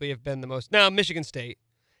probably have been the most. No, Michigan State.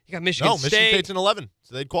 You got Michigan State. No, Michigan State's an 11,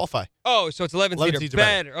 so they'd qualify. Oh, so it's 11 seeds or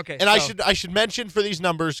better. Okay. And I should mention for these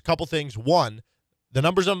numbers a couple things. One, the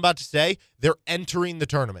numbers I'm about to say, they're entering the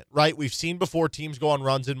tournament, right? We've seen before teams go on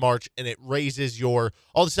runs in March, and it raises your,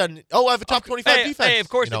 all of a sudden, I have a top 25 defense. Hey, of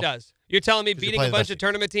course it does. You're telling me beating a bunch of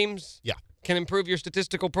tournament teams can improve your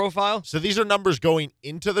statistical profile? So these are numbers going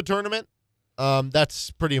into the tournament. That's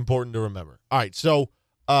pretty important to remember. All right, so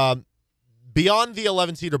beyond the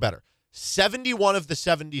 11 seed or better, 71 of the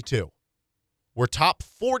 72 were top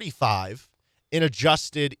 45 in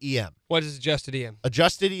adjusted EM. What is adjusted EM?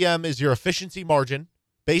 Adjusted EM is your efficiency margin.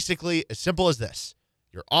 Basically, as simple as this.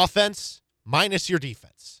 Your offense minus your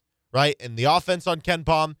defense, right? And the offense on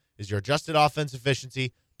KenPom is your adjusted offense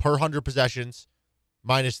efficiency per 100 possessions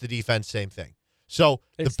minus the defense, same thing. So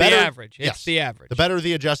it's the better the average. It's the average. The better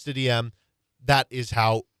the adjusted EM, that is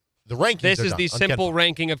how the rankings This are is done the on simple KenPom.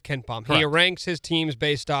 ranking of KenPom. Correct. He ranks his teams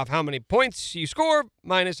based off how many points you score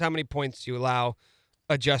minus how many points you allow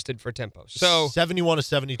adjusted for tempo. So 71 to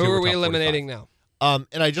 72. who were are we top eliminating 45. now?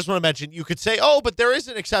 And I just want to mention, you could say, but there is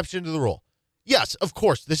an exception to the rule. Yes, of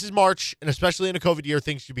course. This is March, and especially in a COVID year,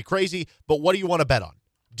 things could be crazy. But what do you want to bet on?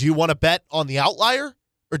 Do you want to bet on the outlier,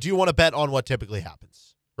 or do you want to bet on what typically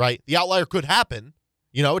happens? Right? The outlier could happen.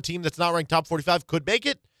 You know, a team that's not ranked top 45 could make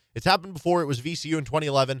it. It's happened before. It was VCU in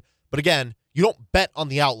 2011. But again, you don't bet on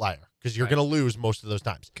the outlier because you're going to lose most of those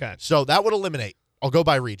times. Okay. So that would eliminate. I'll go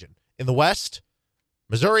by region. In the West,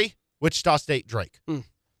 Missouri, Wichita State, Drake.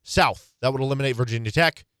 South, that would eliminate Virginia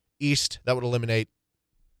Tech. East, that would eliminate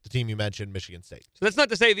the team you mentioned, Michigan State. So that's not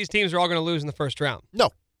to say these teams are all going to lose in the first round. No,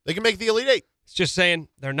 they can make the Elite Eight. It's just saying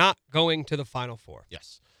they're not going to the Final Four.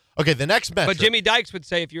 Yes. Okay, the next metric. But Jimmy Dykes would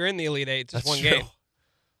say if you're in the Elite Eight, it's just one game.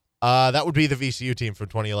 That would be the VCU team from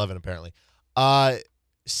 2011, apparently.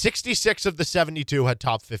 66 of the 72 had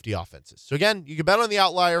top 50 offenses. So, again, you can bet on the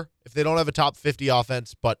outlier if they don't have a top 50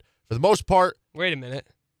 offense. But for the most part. Wait a minute.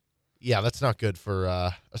 Yeah, that's not good for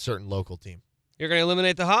a certain local team. You're going to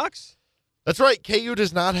eliminate the Hawks? That's right. KU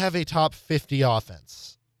does not have a top 50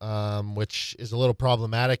 offense, which is a little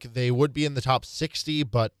problematic. They would be in the top 60,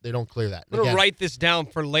 but they don't clear that. I'm going to write this down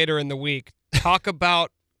for later in the week. Talk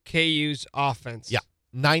about KU's offense. Yeah.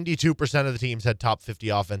 92% of the teams had top 50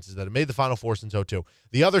 offenses that have made the Final Four since 2002.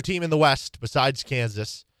 The other team in the West, besides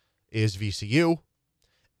Kansas, is VCU.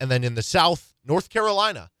 And then in the South, North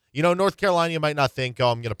Carolina. You know, North Carolina, you might not think, oh,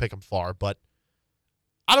 I'm going to pick them far, but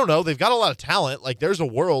I don't know. They've got a lot of talent. Like, there's a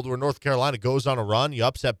world where North Carolina goes on a run. You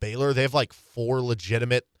upset Baylor. They have, like, 4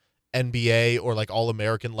 legitimate NBA or, like,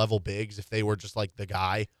 All-American level bigs if they were just, like, the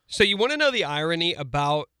guy. So you want to know the irony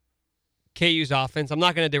about KU's offense? I'm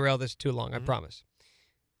not going to derail this too long, I promise.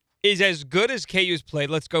 Is as good as KU's played.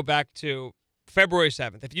 Let's go back to February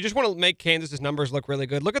 7th. If you just want to make Kansas's numbers look really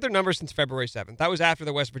good, look at their numbers since February 7th. That was after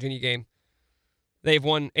the West Virginia game. They've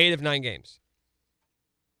won 8 of 9 games.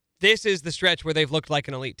 This is the stretch where they've looked like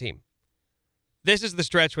an elite team. This is the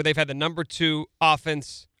stretch where they've had the number 2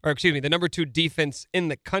 the number 2 defense in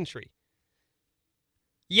the country.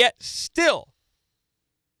 Yet still,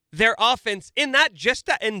 their offense in just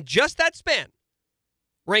that span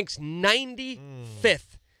ranks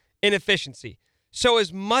 95th in efficiency. So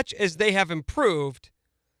as much as they have improved,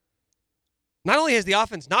 not only has the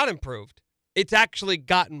offense not improved, it's actually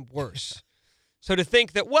gotten worse. So to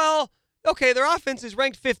think that, well, okay, their offense is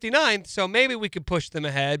ranked 59th, so maybe we could push them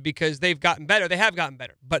ahead because they've gotten better. They have gotten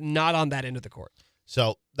better, but not on that end of the court.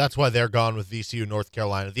 So that's why they're gone with VCU, North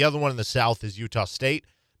Carolina. The other one in the South is Utah State.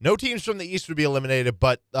 No teams from the East would be eliminated,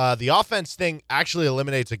 but the offense thing actually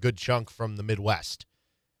eliminates a good chunk from the Midwest.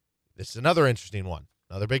 This is another interesting one.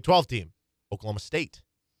 Another Big 12 team, Oklahoma State.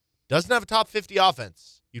 Doesn't have a top 50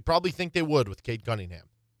 offense. You'd probably think they would with Cade Cunningham,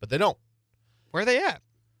 but they don't. Where are they at?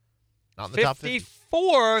 Not in the top 50.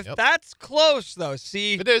 54. Yep. That's close, though.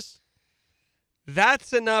 See, It is.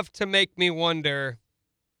 that's enough to make me wonder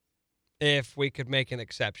if we could make an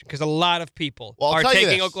exception, because a lot of people Well, I'll are tell you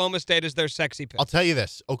taking this. Oklahoma State as their sexy pick. I'll tell you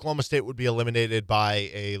this. Oklahoma State would be eliminated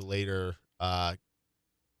by a later,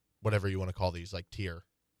 whatever you want to call these, like tier.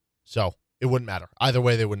 So it wouldn't matter. Either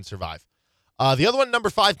way, they wouldn't survive. The other one,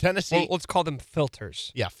 number 5, Tennessee. Well, let's call them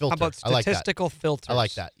filters. Yeah, filter. How about I like that. statistical filters? I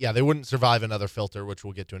like that. Yeah, they wouldn't survive another filter, which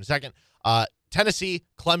we'll get to in a second. Tennessee,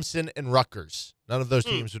 Clemson, and Rutgers. None of those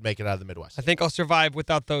teams would make it out of the Midwest. I think I'll survive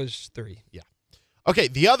without those 3. Yeah. Okay,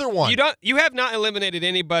 the other one. You have not eliminated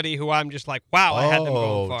anybody who I'm just like, wow, I had them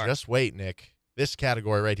going far. Just wait, Nick. This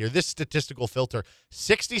category right here, this statistical filter,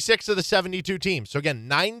 66 of the 72 teams. So again,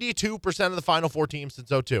 92% of the Final Four teams since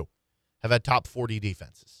 2002 have had top 40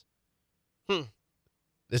 defenses.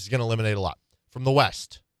 This is going to eliminate a lot. From the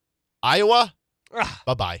West, Iowa,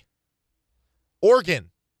 bye-bye.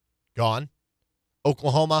 Oregon, gone.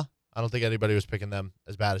 Oklahoma, I don't think anybody was picking them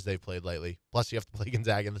as bad as they've played lately. Plus, you have to play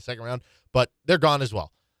Gonzaga in the second round, but they're gone as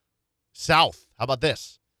well. South, how about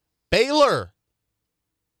this? Baylor,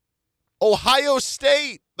 Ohio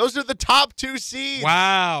State. Those are the top 2 seeds.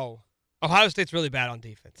 Wow. Ohio State's really bad on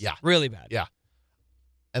defense. Yeah. Really bad. Yeah.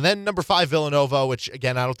 And then number 5, Villanova, which,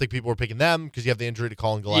 again, I don't think people were picking them because you have the injury to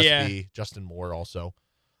Colin Gillespie, Justin Moore also.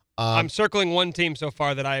 I'm circling one team so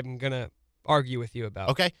far that I'm going to argue with you about.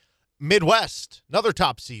 Okay. Midwest, another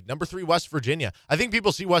top seed, number 3, West Virginia. I think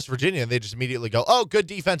people see West Virginia and they just immediately go, oh, good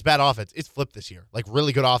defense, bad offense. It's flipped this year. Like,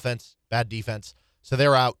 really good offense, bad defense. So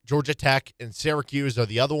they're out. Georgia Tech and Syracuse are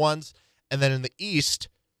the other ones. And then in the East,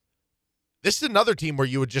 this is another team where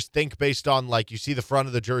you would just think based on, like, you see the front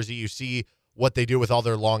of the jersey, you see what they do with all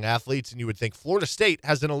their long athletes, and you would think Florida State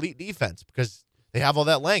has an elite defense because they have all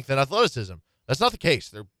that length and athleticism. That's not the case.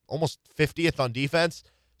 They're almost 50th on defense,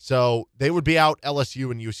 so they would be out.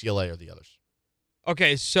 LSU and UCLA are the others.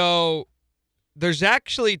 Okay, so there's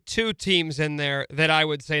actually 2 teams in there that I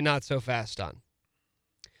would say not so fast on.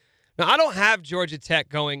 Now, I don't have Georgia Tech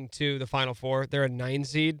going to the Final Four. They're a 9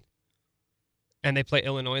 seed, and they play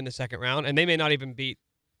Illinois in the second round, and they may not even beat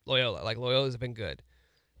Loyola. Like, Loyola's been good.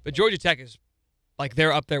 But Georgia Tech is, like,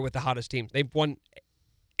 they're up there with the hottest teams. They've won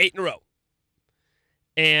 8 in a row.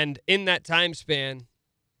 And in that time span,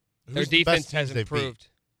 their defense has improved.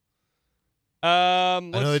 I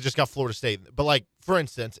know they just got Florida State. But, like, for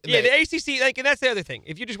instance. The ACC, like, and that's the other thing.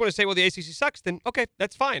 If you just want to say, well, the ACC sucks, then, okay,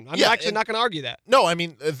 that's fine. I'm actually not going to argue that. No, I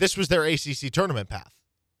mean, this was their ACC tournament path.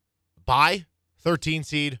 Bye, 13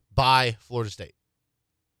 seed, bye, Florida State.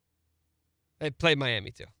 They played Miami,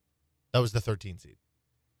 too. That was the 13 seed.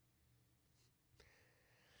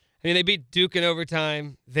 I mean, they beat Duke in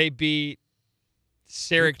overtime. They beat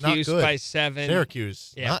Syracuse by 7.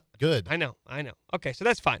 Syracuse, not good. I know. Okay, so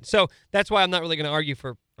that's fine. So that's why I'm not really going to argue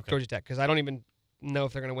for Georgia Tech, because I don't even know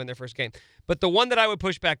if they're going to win their first game. But the one that I would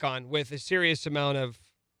push back on with a serious amount of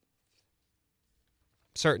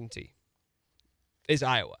certainty is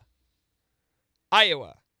Iowa.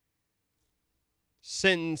 Iowa.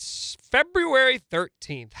 Since February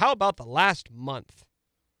 13th, how about the last month?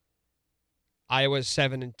 Iowa's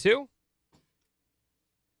 7-2.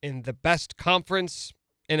 in the best conference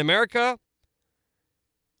in America.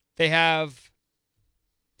 They have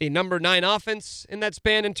the number 9 offense in that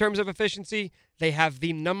span in terms of efficiency. They have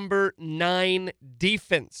the number 9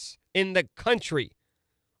 defense in the country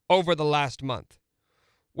over the last month.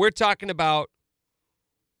 We're talking about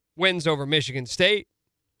wins over Michigan State,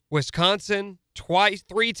 Wisconsin,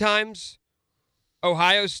 3 times,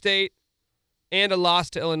 Ohio State, and a loss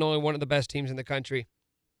to Illinois, one of the best teams in the country.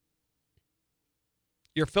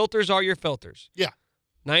 Your filters are your filters. Yeah.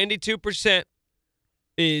 92%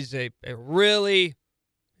 is a really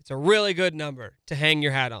good number to hang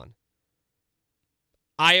your hat on.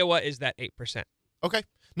 Iowa is that 8%. Okay.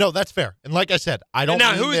 No, that's fair. And like I said, I don't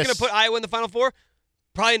Now, mean who's this going to put Iowa in the Final Four?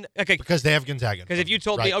 Probably, okay. because they have Gonzaga. Because if you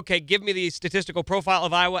told me, Right. okay, give me the statistical profile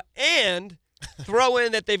of Iowa and throw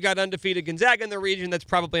in that they've got undefeated Gonzaga in the region, that's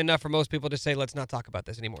probably enough for most people to say, let's not talk about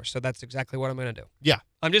this anymore. So that's exactly what I'm going to do. Yeah.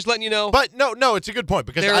 I'm just letting you know. But no, it's a good point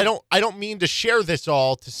because I don't mean to share this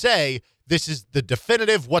all to say this is the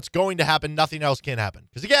definitive what's going to happen, nothing else can happen.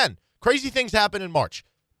 Because again, crazy things happen in March.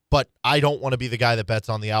 But I don't want to be the guy that bets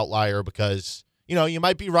on the outlier because, you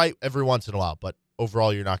might be right every once in a while, but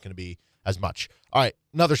overall you're not going to be as much. All right,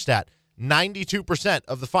 another stat. 92%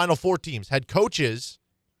 of the Final Four teams had coaches,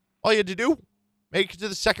 all you had to do, make it to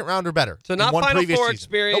the second round or better. So in not one Final previous Four season.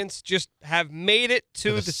 experience, just have made it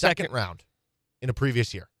to the the second round in a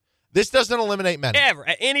previous year. This doesn't eliminate many. Ever,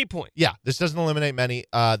 at any point. Yeah, this doesn't eliminate many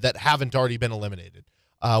that haven't already been eliminated.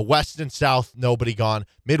 West and South, nobody gone.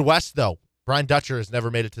 Midwest, though, Brian Dutcher has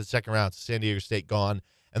never made it to the second round. So San Diego State gone.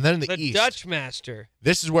 And then in the East. Dutch Master.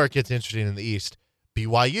 This is where it gets interesting in the East.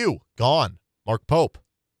 BYU, gone. Mark Pope,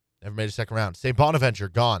 never made a second round. St. Bonaventure,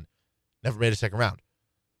 gone. Never made a second round.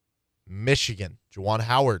 Michigan, Juwan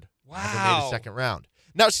Howard, never made a second round.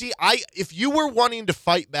 Now, see, if you were wanting to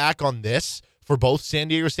fight back on this for both San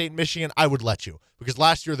Diego State and Michigan, I would let you. Because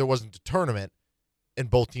last year there wasn't a tournament, and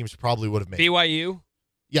both teams probably would have made it. BYU?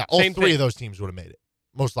 Yeah, all Same three thing. of those teams would have made it,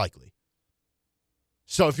 most likely.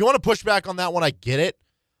 So if you want to push back on that one, I get it.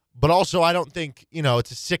 But also, I don't think,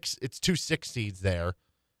 it's 2 6 seeds there.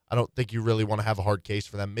 I don't think you really want to have a hard case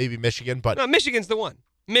for them. Maybe Michigan, but No, Michigan's the one.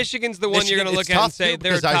 Michigan's the one you're going to look it's at and tough, say too,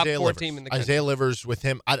 they're a because top Isaiah 4 Livers. team in the country. Isaiah Livers with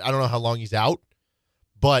him, I don't know how long he's out,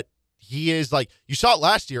 but he is like, you saw it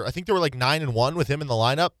last year. I think they were like 9-1 with him in the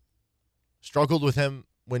lineup. Struggled with him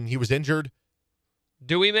when he was injured.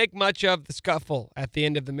 Do we make much of the scuffle at the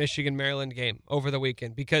end of the Michigan-Maryland game over the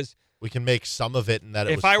weekend? Because We can make some of it and that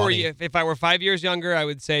it was if I were funny. if I were 5 years younger, I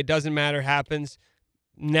would say it doesn't matter, happens.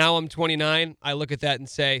 Now I'm 29. I look at that and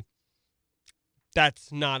say,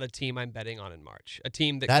 that's not a team I'm betting on in March. A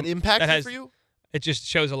team That impacted has, for you? It just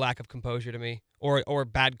shows a lack of composure to me, or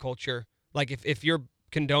bad culture. Like if you're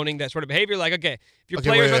condoning that sort of behavior, like if your Okay,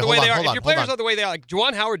 players wait, are the way hold they on, are, hold if on, your hold players on. are the way they are, like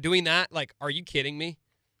Juwan Howard doing that, like, are you kidding me?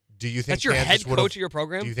 Do you think That's your Kansas head would have- coach of your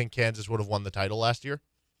program? Do you think Kansas would have won the title last year?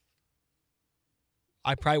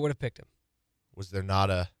 I probably would have picked him. Was there not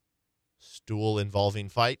a stool involving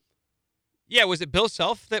fight? Yeah, was it Bill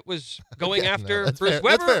Self that was going Yeah, no, after that's Bruce fair,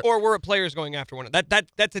 that's Weber, fair. or were it players going after one?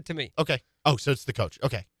 That's it to me. Okay. Oh, so it's the coach.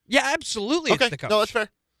 Okay. Yeah, absolutely. Okay. It's the coach. No, that's fair.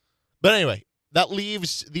 But anyway, that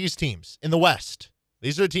leaves these teams in the West.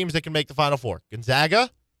 These are the teams that can make the Final Four. Gonzaga,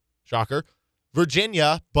 shocker.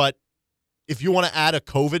 Virginia, but if you want to add a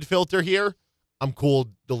COVID filter here, I'm cool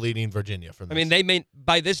deleting Virginia from this. I mean, they may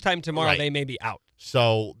by this time tomorrow Right. they may be out.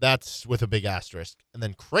 So that's with a big asterisk. And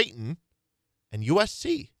then Creighton and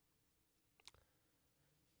USC.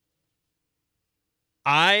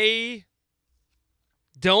 I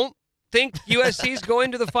don't think USC is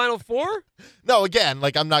going to the Final Four. No, again,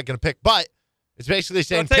 like I'm not going to pick, but it's basically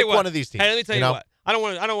saying I'll tell you pick what. one of these teams. Hey, let me tell you know? what. I don't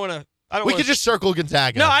want to. We could just circle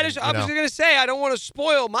Gonzaga. No, I and, was you just know. going to say I don't want to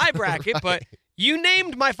spoil my bracket, but you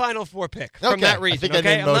named my Final Four pick from Okay, that I region. think I Okay,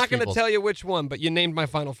 named I'm most not going to people's. tell you which one, but you named my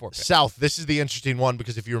Final Four pick. South, this is the interesting one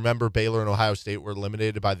because if you remember, Baylor and Ohio State were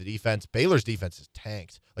eliminated by the defense. Baylor's defense is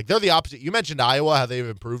tanked. Like they're the opposite. You mentioned Iowa, how they've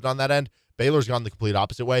improved on that end. Baylor's gone the complete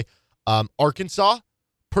opposite way. Arkansas,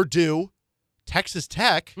 Purdue, Texas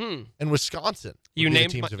Tech, and Wisconsin. would You be the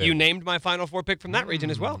named teams my, available. you named my Final Four pick from that region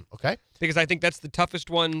as well, Okay. because I think that's the toughest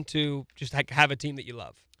one to just have a team that you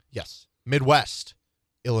love. Yes. Midwest,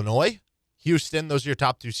 Illinois, Houston. Those are your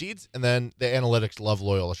top 2 seeds, and then the analytics love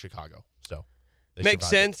Loyola Chicago. So they Makes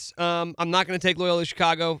survived it. sense. I'm not going to take Loyola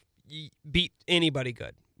Chicago. Beat anybody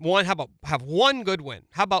good. One. How about have one good win?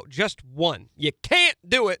 How about just one? You can't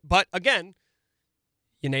do it, but again,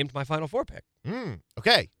 you named my Final Four pick.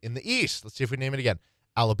 Okay. In the East, let's see if we name it again.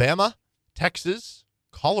 Alabama, Texas,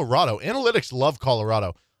 Colorado. Analytics love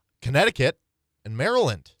Colorado. Connecticut, and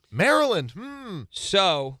Maryland. Maryland.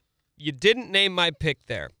 So you didn't name my pick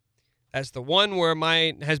there. That's the one where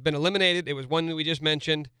mine has been eliminated. It was one that we just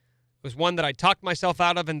mentioned. It was one that I talked myself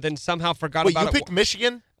out of and then somehow forgot Wait, about you picked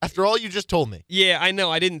Michigan after all you just told me? Yeah, I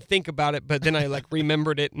know. I didn't think about it, but then I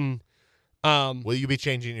remembered it. And Will you be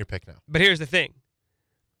changing your pick now? But here's the thing.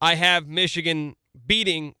 I have Michigan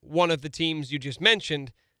beating one of the teams you just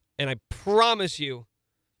mentioned, and I promise you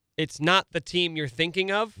it's not the team you're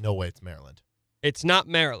thinking of. No way, it's Maryland. It's not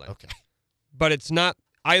Maryland. Okay. But it's not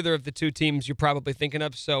either of the two teams you're probably thinking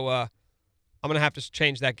of, so I'm going to have to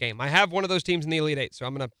change that game. I have one of those teams in the Elite Eight, so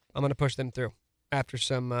I'm going to push them through after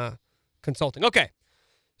some consulting. Okay.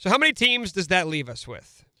 So how many teams does that leave us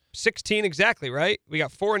with? 16 exactly, right? We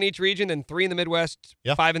got 4 in each region and 3 in the Midwest,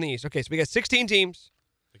 5 in the East. Okay, so we got 16 teams.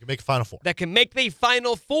 They can make a Final Four. That can make the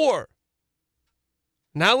Final Four.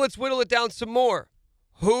 Now let's whittle it down some more.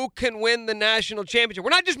 Who can win the national championship?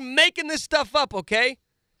 We're not just making this stuff up, okay?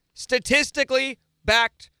 Statistically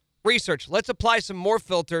backed research. Let's apply some more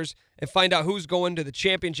filters and find out who's going to the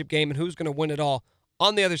championship game and who's going to win it all.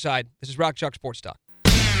 On the other side, this is Rock Chalk Sports Talk.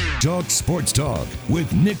 Talk Sports Talk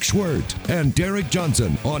with Nick Schwert and Derek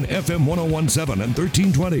Johnson on FM 1017 and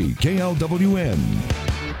 1320 KLWN.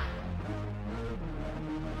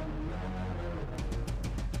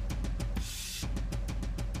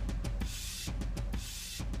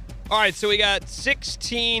 All right, so we got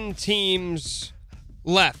 16 teams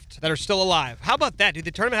left that are still alive. How about that, dude?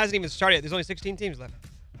 The tournament hasn't even started yet. There's only 16 teams left.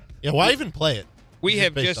 Yeah, why even play it? We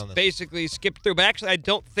have based on just this. basically skipped through. But actually, I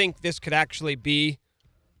don't think this could actually be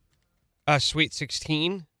a Sweet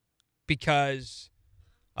 16 because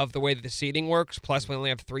of the way that the seeding works. Plus, we only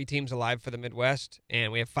have 3 teams alive for the Midwest,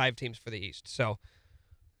 and we have 5 teams for the East. So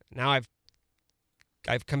now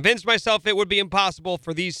I've convinced myself it would be impossible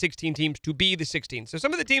for these 16 teams to be the 16. So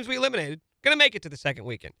some of the teams we eliminated going to make it to the second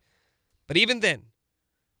weekend. But even then,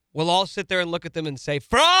 we'll all sit there and look at them and say,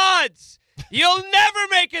 frauds! You'll never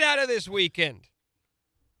make it out of this weekend.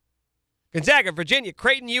 Gonzaga, Virginia,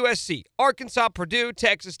 Creighton, USC, Arkansas, Purdue,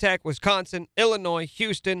 Texas Tech, Wisconsin, Illinois,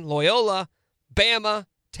 Houston, Loyola, Bama,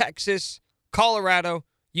 Texas, Colorado,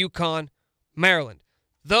 UConn, Maryland.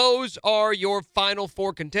 Those are your Final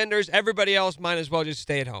Four contenders. Everybody else might as well just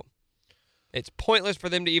stay at home. It's pointless for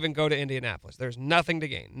them to even go to Indianapolis. There's nothing to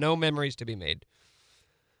gain. No memories to be made.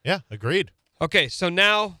 Yeah, agreed. Okay, so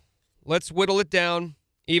now let's whittle it down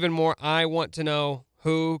even more. I want to know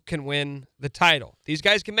who can win the title. These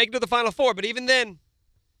guys can make it to the Final Four, but even then,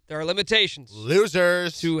 there are limitations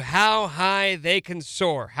Losers. to how high they can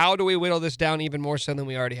soar. How do we whittle this down even more so than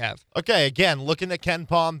we already have? Okay, again, looking at Ken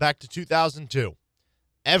Pom back to 2002.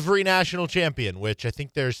 Every national champion, which I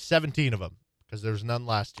think there's 17 of them because there was none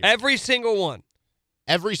last year. Every single one.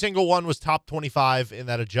 Every single one was top 25 in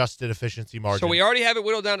that adjusted efficiency margin. So we already have it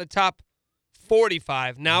whittled down to top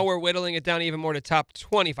 45. Now we're whittling it down even more to top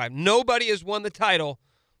 25. Nobody has won the title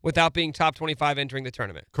without being top 25 entering the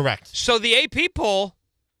tournament. Correct. So the AP poll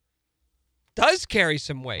does carry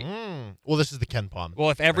some weight. Well, this is the Ken Pom. Well,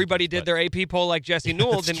 if everybody did their AP poll like Jesse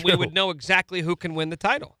Newell, then we true. would know exactly who can win the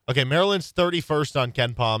title. Okay, Maryland's 31st on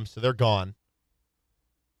Ken Pom, so they're gone.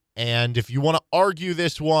 And if you want to argue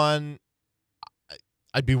this one,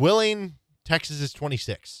 I'd be willing. Texas is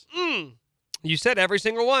 26. You said every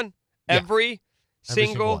single one. Yeah. Every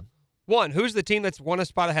single one. one. Who's the team that's one a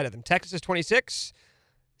spot ahead of them? Texas is 26.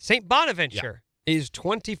 St. Bonaventure is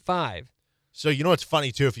 25. So you know what's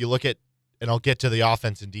funny, too? If you look at, and I'll get to the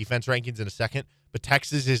offense and defense rankings in a second, but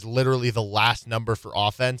Texas is literally the last number for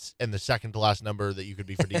offense and the second to last number that you could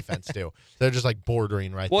be for defense, too. They're just like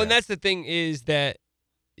bordering right there. Well, and that's the thing is that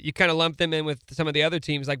you kind of lump them in with some of the other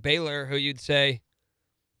teams like Baylor, who you'd say,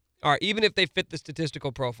 all right, even if they fit the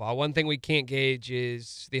statistical profile, one thing we can't gauge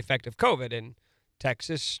is the effect of COVID. And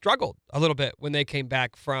Texas struggled a little bit when they came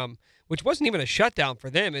back from, which wasn't even a shutdown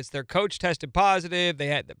for them. It's their coach tested positive.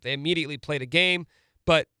 They immediately played a game,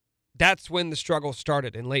 but that's when the struggle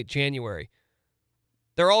started in late January.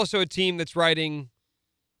 They're also a team that's riding,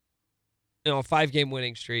 a 5-game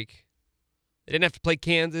winning streak. They didn't have to play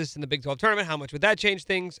Kansas in the Big 12 tournament. How much would that change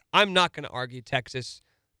things? I'm not going to argue Texas.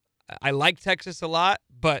 I like Texas a lot,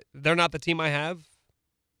 but they're not the team I have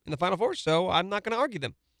in the Final Four, so I'm not going to argue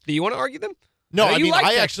them. Do you want to argue them? No, I mean,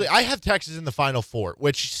 I have Texas in the Final Four,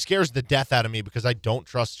 which scares the death out of me because I don't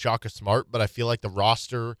trust Shaka Smart, but I feel like the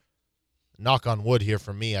roster, knock on wood here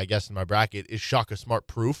for me, I guess, in my bracket, is Shaka Smart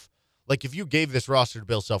proof. Like, if you gave this roster to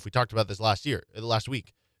Bill Self, we talked about this last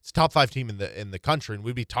week, it's a top 5 team in the country, and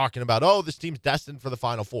we'd be talking about, this team's destined for the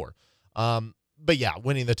Final Four. But yeah,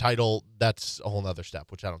 winning the title, that's a whole nother step,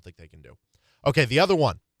 which I don't think they can do. Okay, the other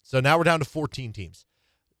one. So now we're down to 14 teams.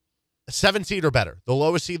 A 7 seed or better. The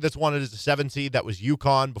lowest seed that's won it is a 7 seed. That was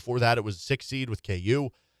UConn. Before that, it was a 6 seed with KU.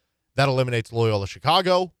 That eliminates Loyola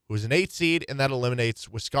Chicago, who is an 8 seed, and that eliminates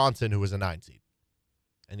Wisconsin, who is a 9 seed.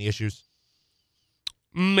 Any issues?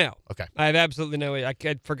 No. Okay. I have absolutely no way. I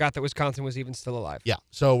forgot that Wisconsin was even still alive. Yeah,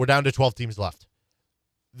 so we're down to 12 teams left.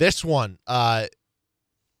 This one,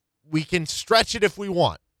 we can stretch it if we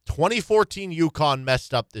want. 2014 UConn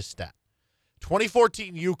messed up this stat.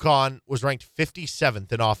 2014 UConn was ranked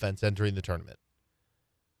 57th in offense entering the tournament.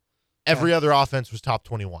 Every other offense was top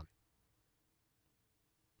 21.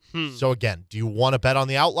 So again, do you want to bet on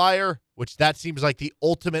the outlier? Which that seems like the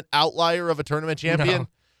ultimate outlier of a tournament champion. No.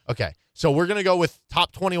 Okay, so we're going to go with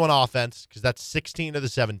top 21 offense because that's 16 of the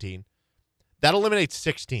 17. That eliminates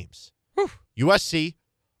 6 teams. Whew. USC,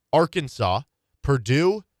 Arkansas,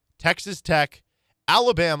 Purdue, Texas Tech,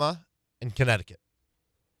 Alabama, and Connecticut.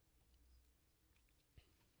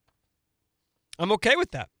 I'm okay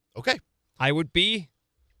with that. Okay. I would be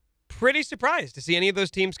pretty surprised to see any of those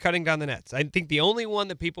teams cutting down the nets. I think the only one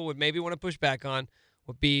that people would maybe want to push back on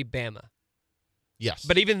would be Bama. Yes.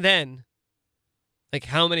 But even then, like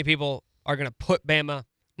how many people are going to put Bama,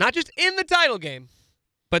 not just in the title game,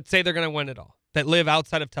 but say they're going to win it all, that live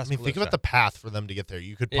outside of I Tuscaloosa? mean, think about the path for them to get there.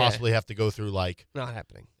 You could possibly have to go through Not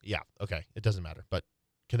happening. yeah, okay. It doesn't matter. But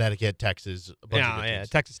Connecticut, Texas, a bunch of good teams.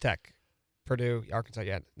 Texas Tech, Purdue,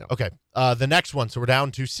 Arkansas, no. Okay. The next one. So we're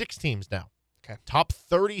down to 6 teams now. Okay. Top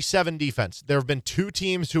 37 defense. There have been 2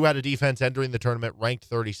 teams who had a defense entering the tournament ranked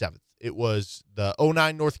 37th. It was the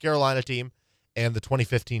 2009 North Carolina team and the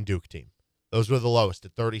 2015 Duke team. Those were the lowest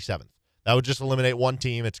at 37th. That would just eliminate 1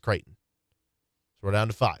 team. It's Creighton. So we're down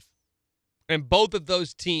to 5. And both of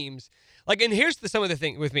those teams, and here's some of the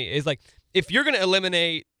thing with me is if you're going to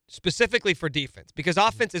eliminate specifically for defense, because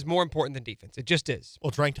offense is more important than defense. It just is. Well,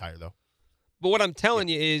 it's ranked higher, though. But what I'm telling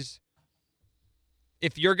you is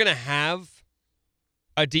if you're going to have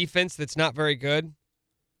a defense that's not very good,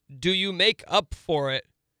 do you make up for it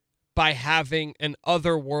by having an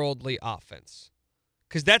otherworldly offense?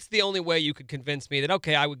 Because that's the only way you could convince me that,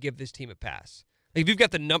 okay, I would give this team a pass. If you've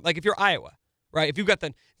got if you're Iowa, right? If you've got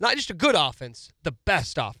not just a good offense, the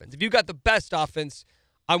best offense. If you've got the best offense,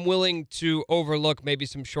 I'm willing to overlook maybe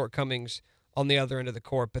some shortcomings on the other end of the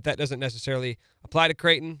court, but that doesn't necessarily apply to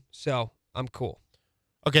Creighton, so I'm cool.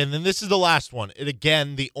 Okay, and then this is the last one.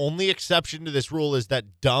 Again, the only exception to this rule is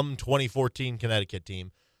that dumb 2014 Connecticut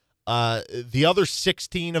team. The other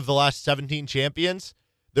 16 of the last 17 champions,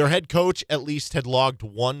 their head coach at least had logged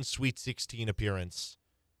 1 Sweet 16 appearance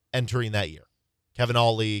entering that year. Kevin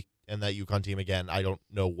Ollie and that UConn team, again, I don't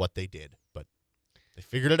know what they did, but they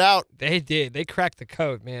figured it out. They did. They cracked the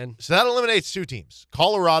code, man. So that eliminates 2 teams.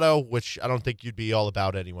 Colorado, which I don't think you'd be all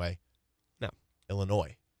about anyway. No.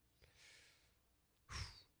 Illinois.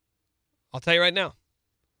 I'll tell you right now.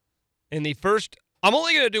 In the first, I'm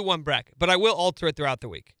only going to do one bracket, but I will alter it throughout the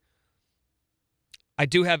week. I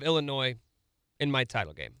do have Illinois in my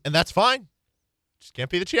title game. And that's fine. Just can't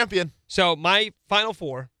be the champion. So my final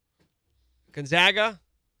 4, Gonzaga,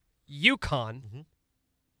 UConn,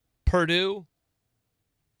 Purdue,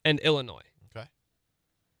 and Illinois. Okay.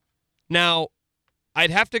 Now,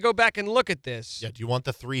 I'd have to go back and look at this. Yeah, do you want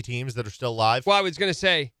the 3 teams that are still live? Well, I was going to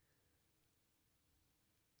say,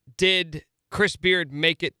 did Chris Beard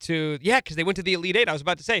make it to... Yeah, because they went to the Elite 8. I was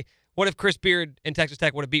about to say, what if Chris Beard and Texas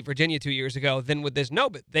Tech would have beat Virginia 2 years ago? Then would this... No,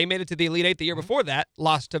 but they made it to the Elite 8 the year before that,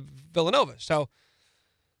 lost to Villanova. So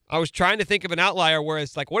I was trying to think of an outlier where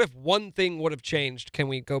it's what if one thing would have changed? Can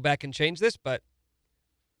we go back and change this? But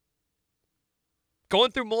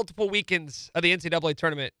going through multiple weekends of the NCAA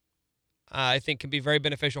tournament, I think can be very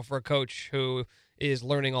beneficial for a coach who is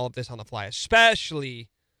learning all of this on the fly, especially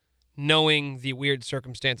knowing the weird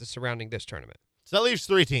circumstances surrounding this tournament. So that leaves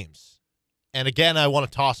 3 teams. And again, I want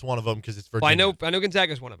to toss one of them because it's Virginia. Well, I know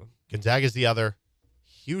Gonzaga's one of them. Gonzaga's the other.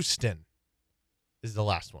 Houston is the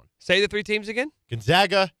last one. Say the 3 teams again?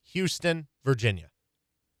 Gonzaga, Houston, Virginia.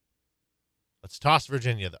 Let's toss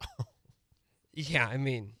Virginia, though. Yeah, I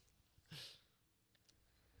mean,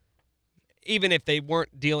 even if they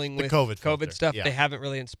weren't dealing The with COVID stuff, yeah. they haven't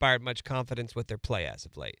really inspired much confidence with their play as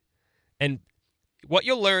of late. And what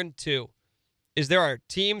you'll learn, too, is there are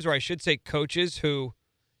teams, or I should say coaches, who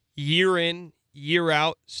year in, year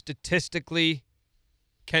out, statistically,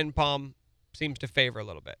 Ken Pom seems to favor a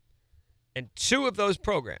little bit. And 2 of those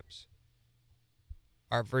programs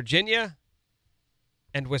are Virginia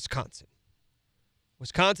and Wisconsin.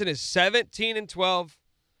 Wisconsin is 17-12.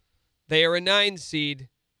 They are a 9 seed.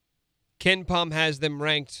 Ken Pom has them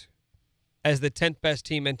ranked as the 10th best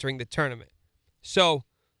team entering the tournament. So,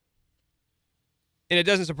 and it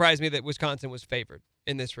doesn't surprise me that Wisconsin was favored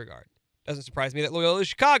in this regard. Doesn't surprise me that Loyola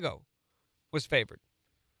Chicago was favored.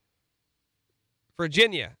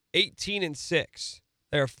 Virginia, 18-6.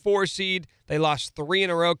 They're a 4 seed. They lost 3 in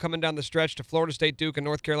a row coming down the stretch to Florida State, Duke, and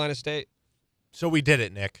North Carolina State. So we did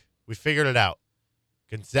it, Nick. We figured it out.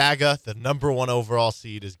 Gonzaga, the number 1 overall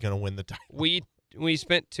seed, is going to win the title. We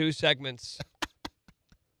spent 2 segments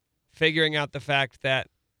figuring out the fact that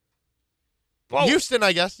Houston,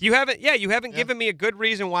 I guess. You haven't given me a good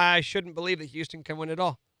reason why I shouldn't believe that Houston can win it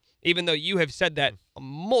all. Even though you have said that on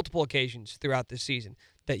multiple occasions throughout this season,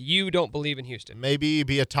 that you don't believe in Houston. Maybe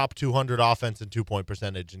be a top 200 offense and 2-point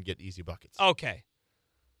percentage and get easy buckets. Okay.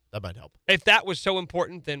 That might help. If that was so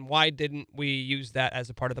important, then why didn't we use that as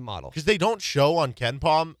a part of the model? Because they don't show on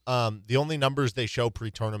KenPom. The only numbers they show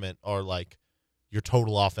pre-tournament are like your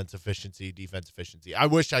total offense efficiency, defense efficiency. I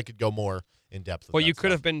wish I could go more in depth with Well, that you could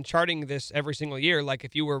stuff. have been charting this every single year, like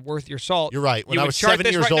if you were worth your salt. You're right. When you I would was chart 7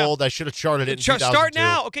 this years right now. old, I should have charted it in 2002. Start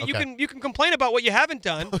now. Okay, you can complain about what you haven't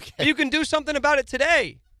done. Okay. But you can do something about it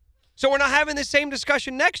today. So we're not having the same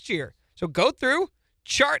discussion next year. So go through,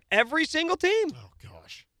 chart every single team. Oh,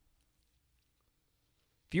 gosh.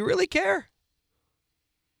 If you really care.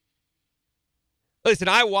 Listen,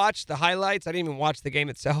 I watched the highlights. I didn't even watch the game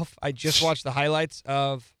itself. I just watched the highlights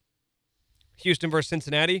of Houston versus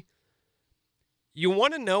Cincinnati. You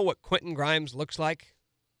want to know what Quentin Grimes looks like?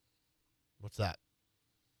 What's that?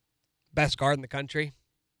 Best guard in the country.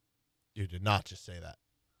 You did not just say that.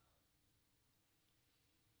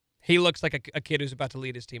 He looks like a kid who's about to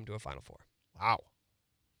lead his team to a Final Four. Wow.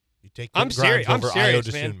 You take I'm Quentin Grimes serious. over I'm Ayo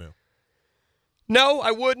serious, man. Dosunmu. No,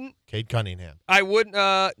 I wouldn't. Cade Cunningham. I wouldn't.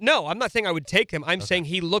 No, I'm not saying I would take him. I'm saying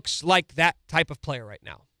he looks like that type of player right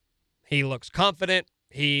now. He looks confident.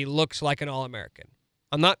 He looks like an All-American.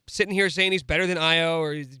 I'm not sitting here saying he's better than Ayo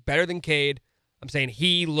or he's better than Cade. I'm saying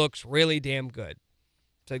he looks really damn good.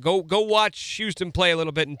 So go watch Houston play a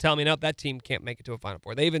little bit and tell me, no, that team can't make it to a Final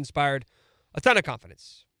Four. They've inspired a ton of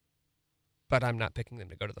confidence. But I'm not picking them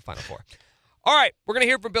to go to the Final Four. All right, we're going to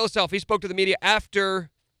hear from Bill Self. He spoke to the media after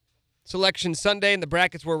Selection Sunday, and the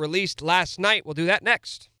brackets were released last night. We'll do that next.